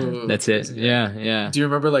 Nice. Yeah, that's it. Yeah. Do you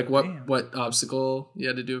remember like what obstacle you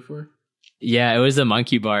had to do it for? Yeah, it was the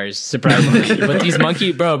monkey bars, surprisingly. But these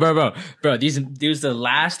monkey, bro, these was the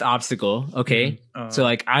last obstacle. Okay, so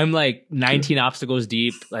like I'm like 19 obstacles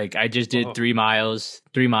deep. Like I just did 3 miles.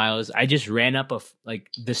 I just ran up like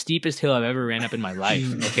the steepest hill I've ever ran up in my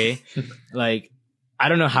life. Okay, like I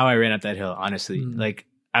don't know how I ran up that hill. Honestly, like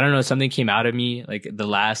I don't know, something came out of me. Like the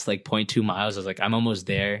last like 0.2 miles, I was like, I'm almost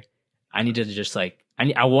there. I need to just like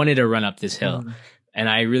I wanted to run up this hill. And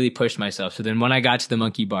I really pushed myself. So then when I got to the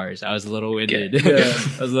monkey bars, I was a little winded.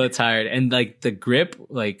 I was a little tired. And like the grip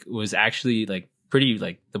like was actually like pretty,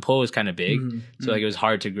 like the pole was kind of big. So like it was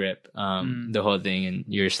hard to grip the whole thing, and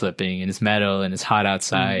you're slipping and it's metal and it's hot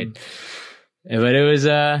outside. But it was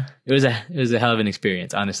a hell of an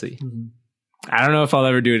experience, honestly. I don't know if I'll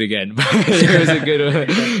ever do it again, but it was a good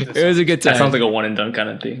one. It was a good time. That sounds like a one and done kind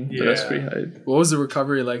of thing. Yeah. But that's pretty high. What was the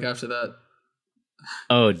recovery like after that?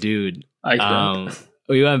 Oh, dude.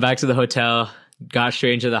 We went back to the hotel, got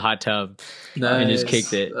straight into the hot tub and just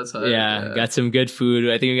kicked it. That's hard, yeah, got some good food.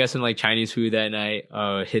 I think we got some like Chinese food that night.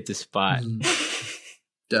 Oh, hit the spot.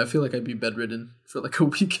 Yeah, I feel like I'd be bedridden for like a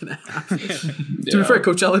week and a half. To be fair,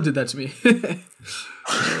 Coachella did that to me.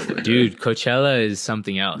 Dude, Coachella is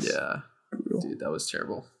something else. Yeah. Dude, that was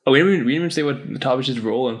terrible. Oh, we didn't even say what Tabish's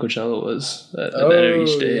role in Coachella was at the end of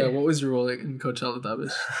each day. Yeah, what was your role in Coachella,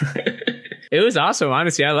 Tabish? It was awesome.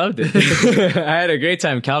 Honestly, I loved it. I had a great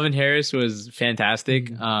time. Calvin Harris was fantastic.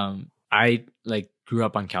 I like grew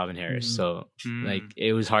up on Calvin Harris, so like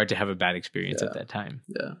it was hard to have a bad experience at that time.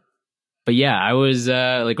 Yeah. But yeah, I was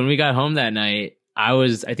like when we got home that night, I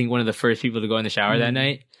think one of the first people to go in the shower that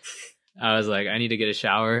night. I was like, I need to get a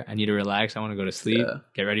shower. I need to relax. I want to go to sleep.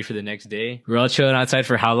 Get ready for the next day. We were all chilling outside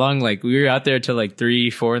for how long? Like we were out there till like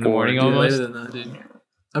 3-4 in the morning almost. Later than that, dude.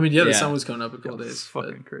 I mean, the sun was coming up a couple days.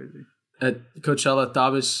 Fucking crazy. At Coachella,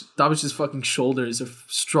 Dabish's fucking shoulders are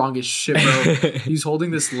strong as shit, bro. He's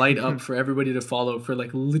holding this light up for everybody to follow for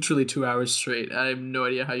like literally 2 hours straight. I have no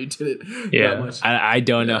idea how you did it. Yeah, I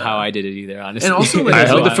don't know how I did it either, honestly. And also, like, I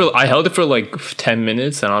held it for like 10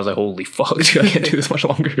 minutes, and I was like, "Holy fuck, dude, I can't do this much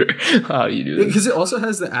longer." How do you do this? Because it also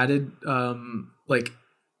has the added like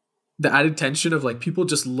the added tension of like people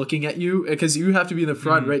just looking at you, because you have to be in the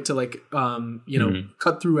front, right, to like you know,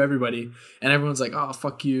 cut through everybody, and everyone's like, oh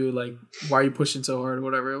fuck you, like why are you pushing so hard or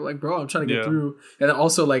whatever. Like, bro, I'm trying to get through. And then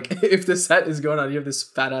also like if the set is going on, you have this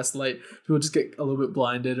fat ass light, people just get a little bit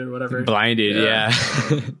blinded or whatever.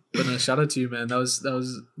 But no, shout out to you, man. That was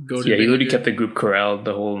go to. Yeah, you literally kept the group corralled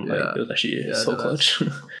the whole like, it was actually so clutch.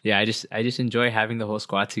 Yeah, I just enjoy having the whole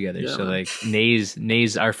squad together. So like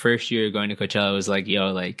Nays our first year going to Coachella was like,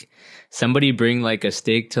 yo, like somebody bring like a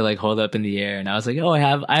stick to like hold up in the air, and I was like, oh, I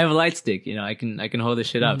have a light stick, you know, I can hold this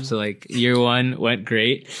shit up. So like year one went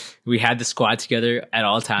great. We had the squad together at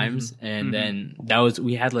all times, and then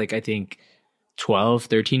we had like I think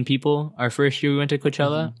 12-13 people our first year we went to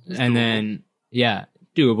Coachella, and then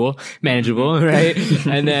doable, manageable, right?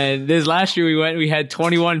 And then this last year we had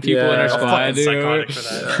 21 people in our squad. Psychotic for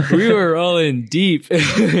that. We were rolling deep,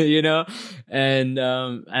 you know, and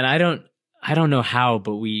I don't know how,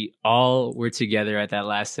 but we all were together at that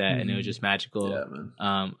last set, and it was just magical. Yeah, man.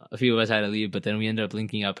 A few of us had to leave, but then we ended up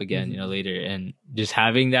linking up again, you know, later, and just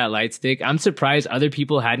having that light stick. I'm surprised other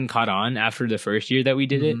people hadn't caught on after the first year that we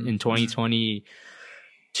did it in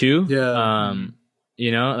 2022. Yeah.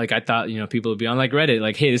 You know, like I thought, you know, people would be on like Reddit,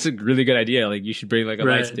 like, hey, this is a really good idea. Like you should bring like a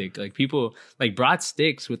light stick. Like people like brought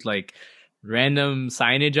sticks with like random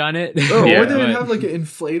signage on it. Or they would have like an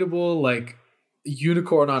inflatable like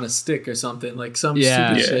unicorn on a stick or something, like some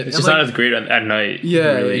stupid shit. It's just not as great at night.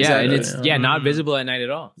 Yeah, really. Exactly. And it's not visible at night at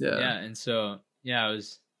all. Yeah. And so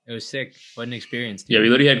it was sick. What an experience. Dude. Yeah, we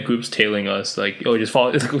literally had groups tailing us, like, oh, just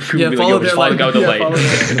follow. Follow the guy with the light.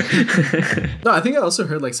 No, I think I also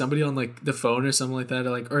heard like somebody on like the phone or something like that,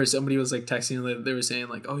 or somebody was like texting, and they were saying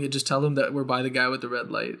like, oh yeah, just tell them that we're by the guy with the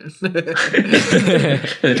red light. And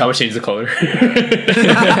then Thomas changed the color.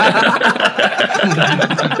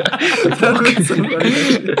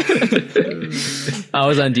 I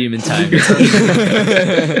was on demon time.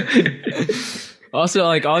 Also,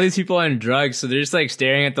 like all these people on drugs, so they're just like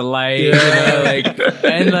staring at the light, you know, like,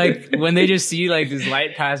 and like when they just see like this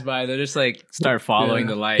light pass by, they'll just like start following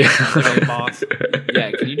the light. Like, boss,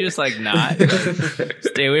 can you just like not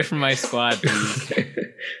stay away from my squad, please?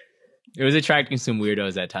 It was attracting some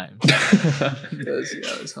weirdos at times.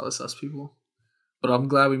 It was hella sus people, but I'm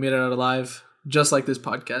glad we made it out alive, just like this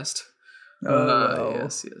podcast.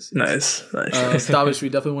 Yes. Nice. Davish, we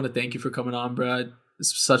definitely want to thank you for coming on, Brad.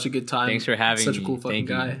 It's such a good time. Thanks for having me. Such a cool fucking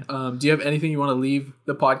guy. Do you have anything you want to leave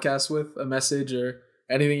the podcast with? A message or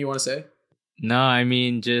anything you want to say? No, I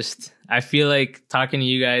mean, just I feel like talking to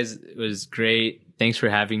you guys was great. Thanks for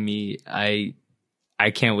having me. I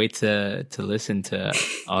can't wait to listen to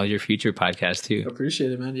all your future podcasts too.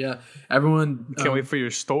 Appreciate it, man. Yeah, everyone can't wait for your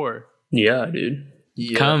store. Yeah, dude.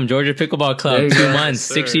 Yeah. Come, Georgia Pickleball Club. 2 months,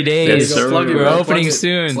 60 days. Yes, We're opening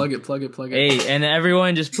soon. Plug it. Hey, and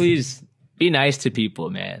everyone, just please be nice to people,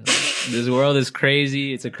 man. This world is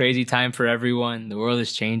crazy. It's a crazy time for everyone. The world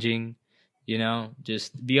is changing. You know,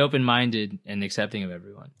 just be open-minded and accepting of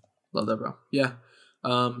everyone. Love that, bro. Yeah.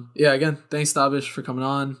 Again, thanks, Tabish, for coming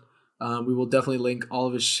on. We will definitely link all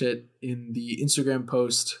of his shit in the Instagram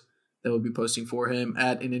post that we'll be posting for him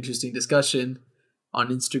at An Interesting Discussion on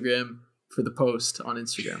Instagram. For the post on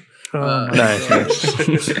Instagram. Nice.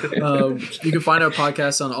 You can find our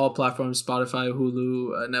podcast on all platforms: Spotify,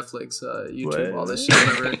 Hulu, Netflix, YouTube, all this shit,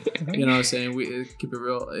 whatever. You know what I'm saying? We keep it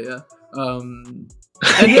real. Yeah. And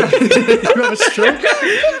yeah. You have a stroke?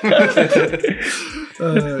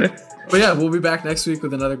 But yeah, we'll be back next week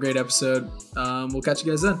with another great episode. We'll catch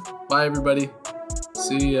you guys then. Bye, everybody.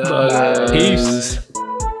 See ya. Bye. Peace.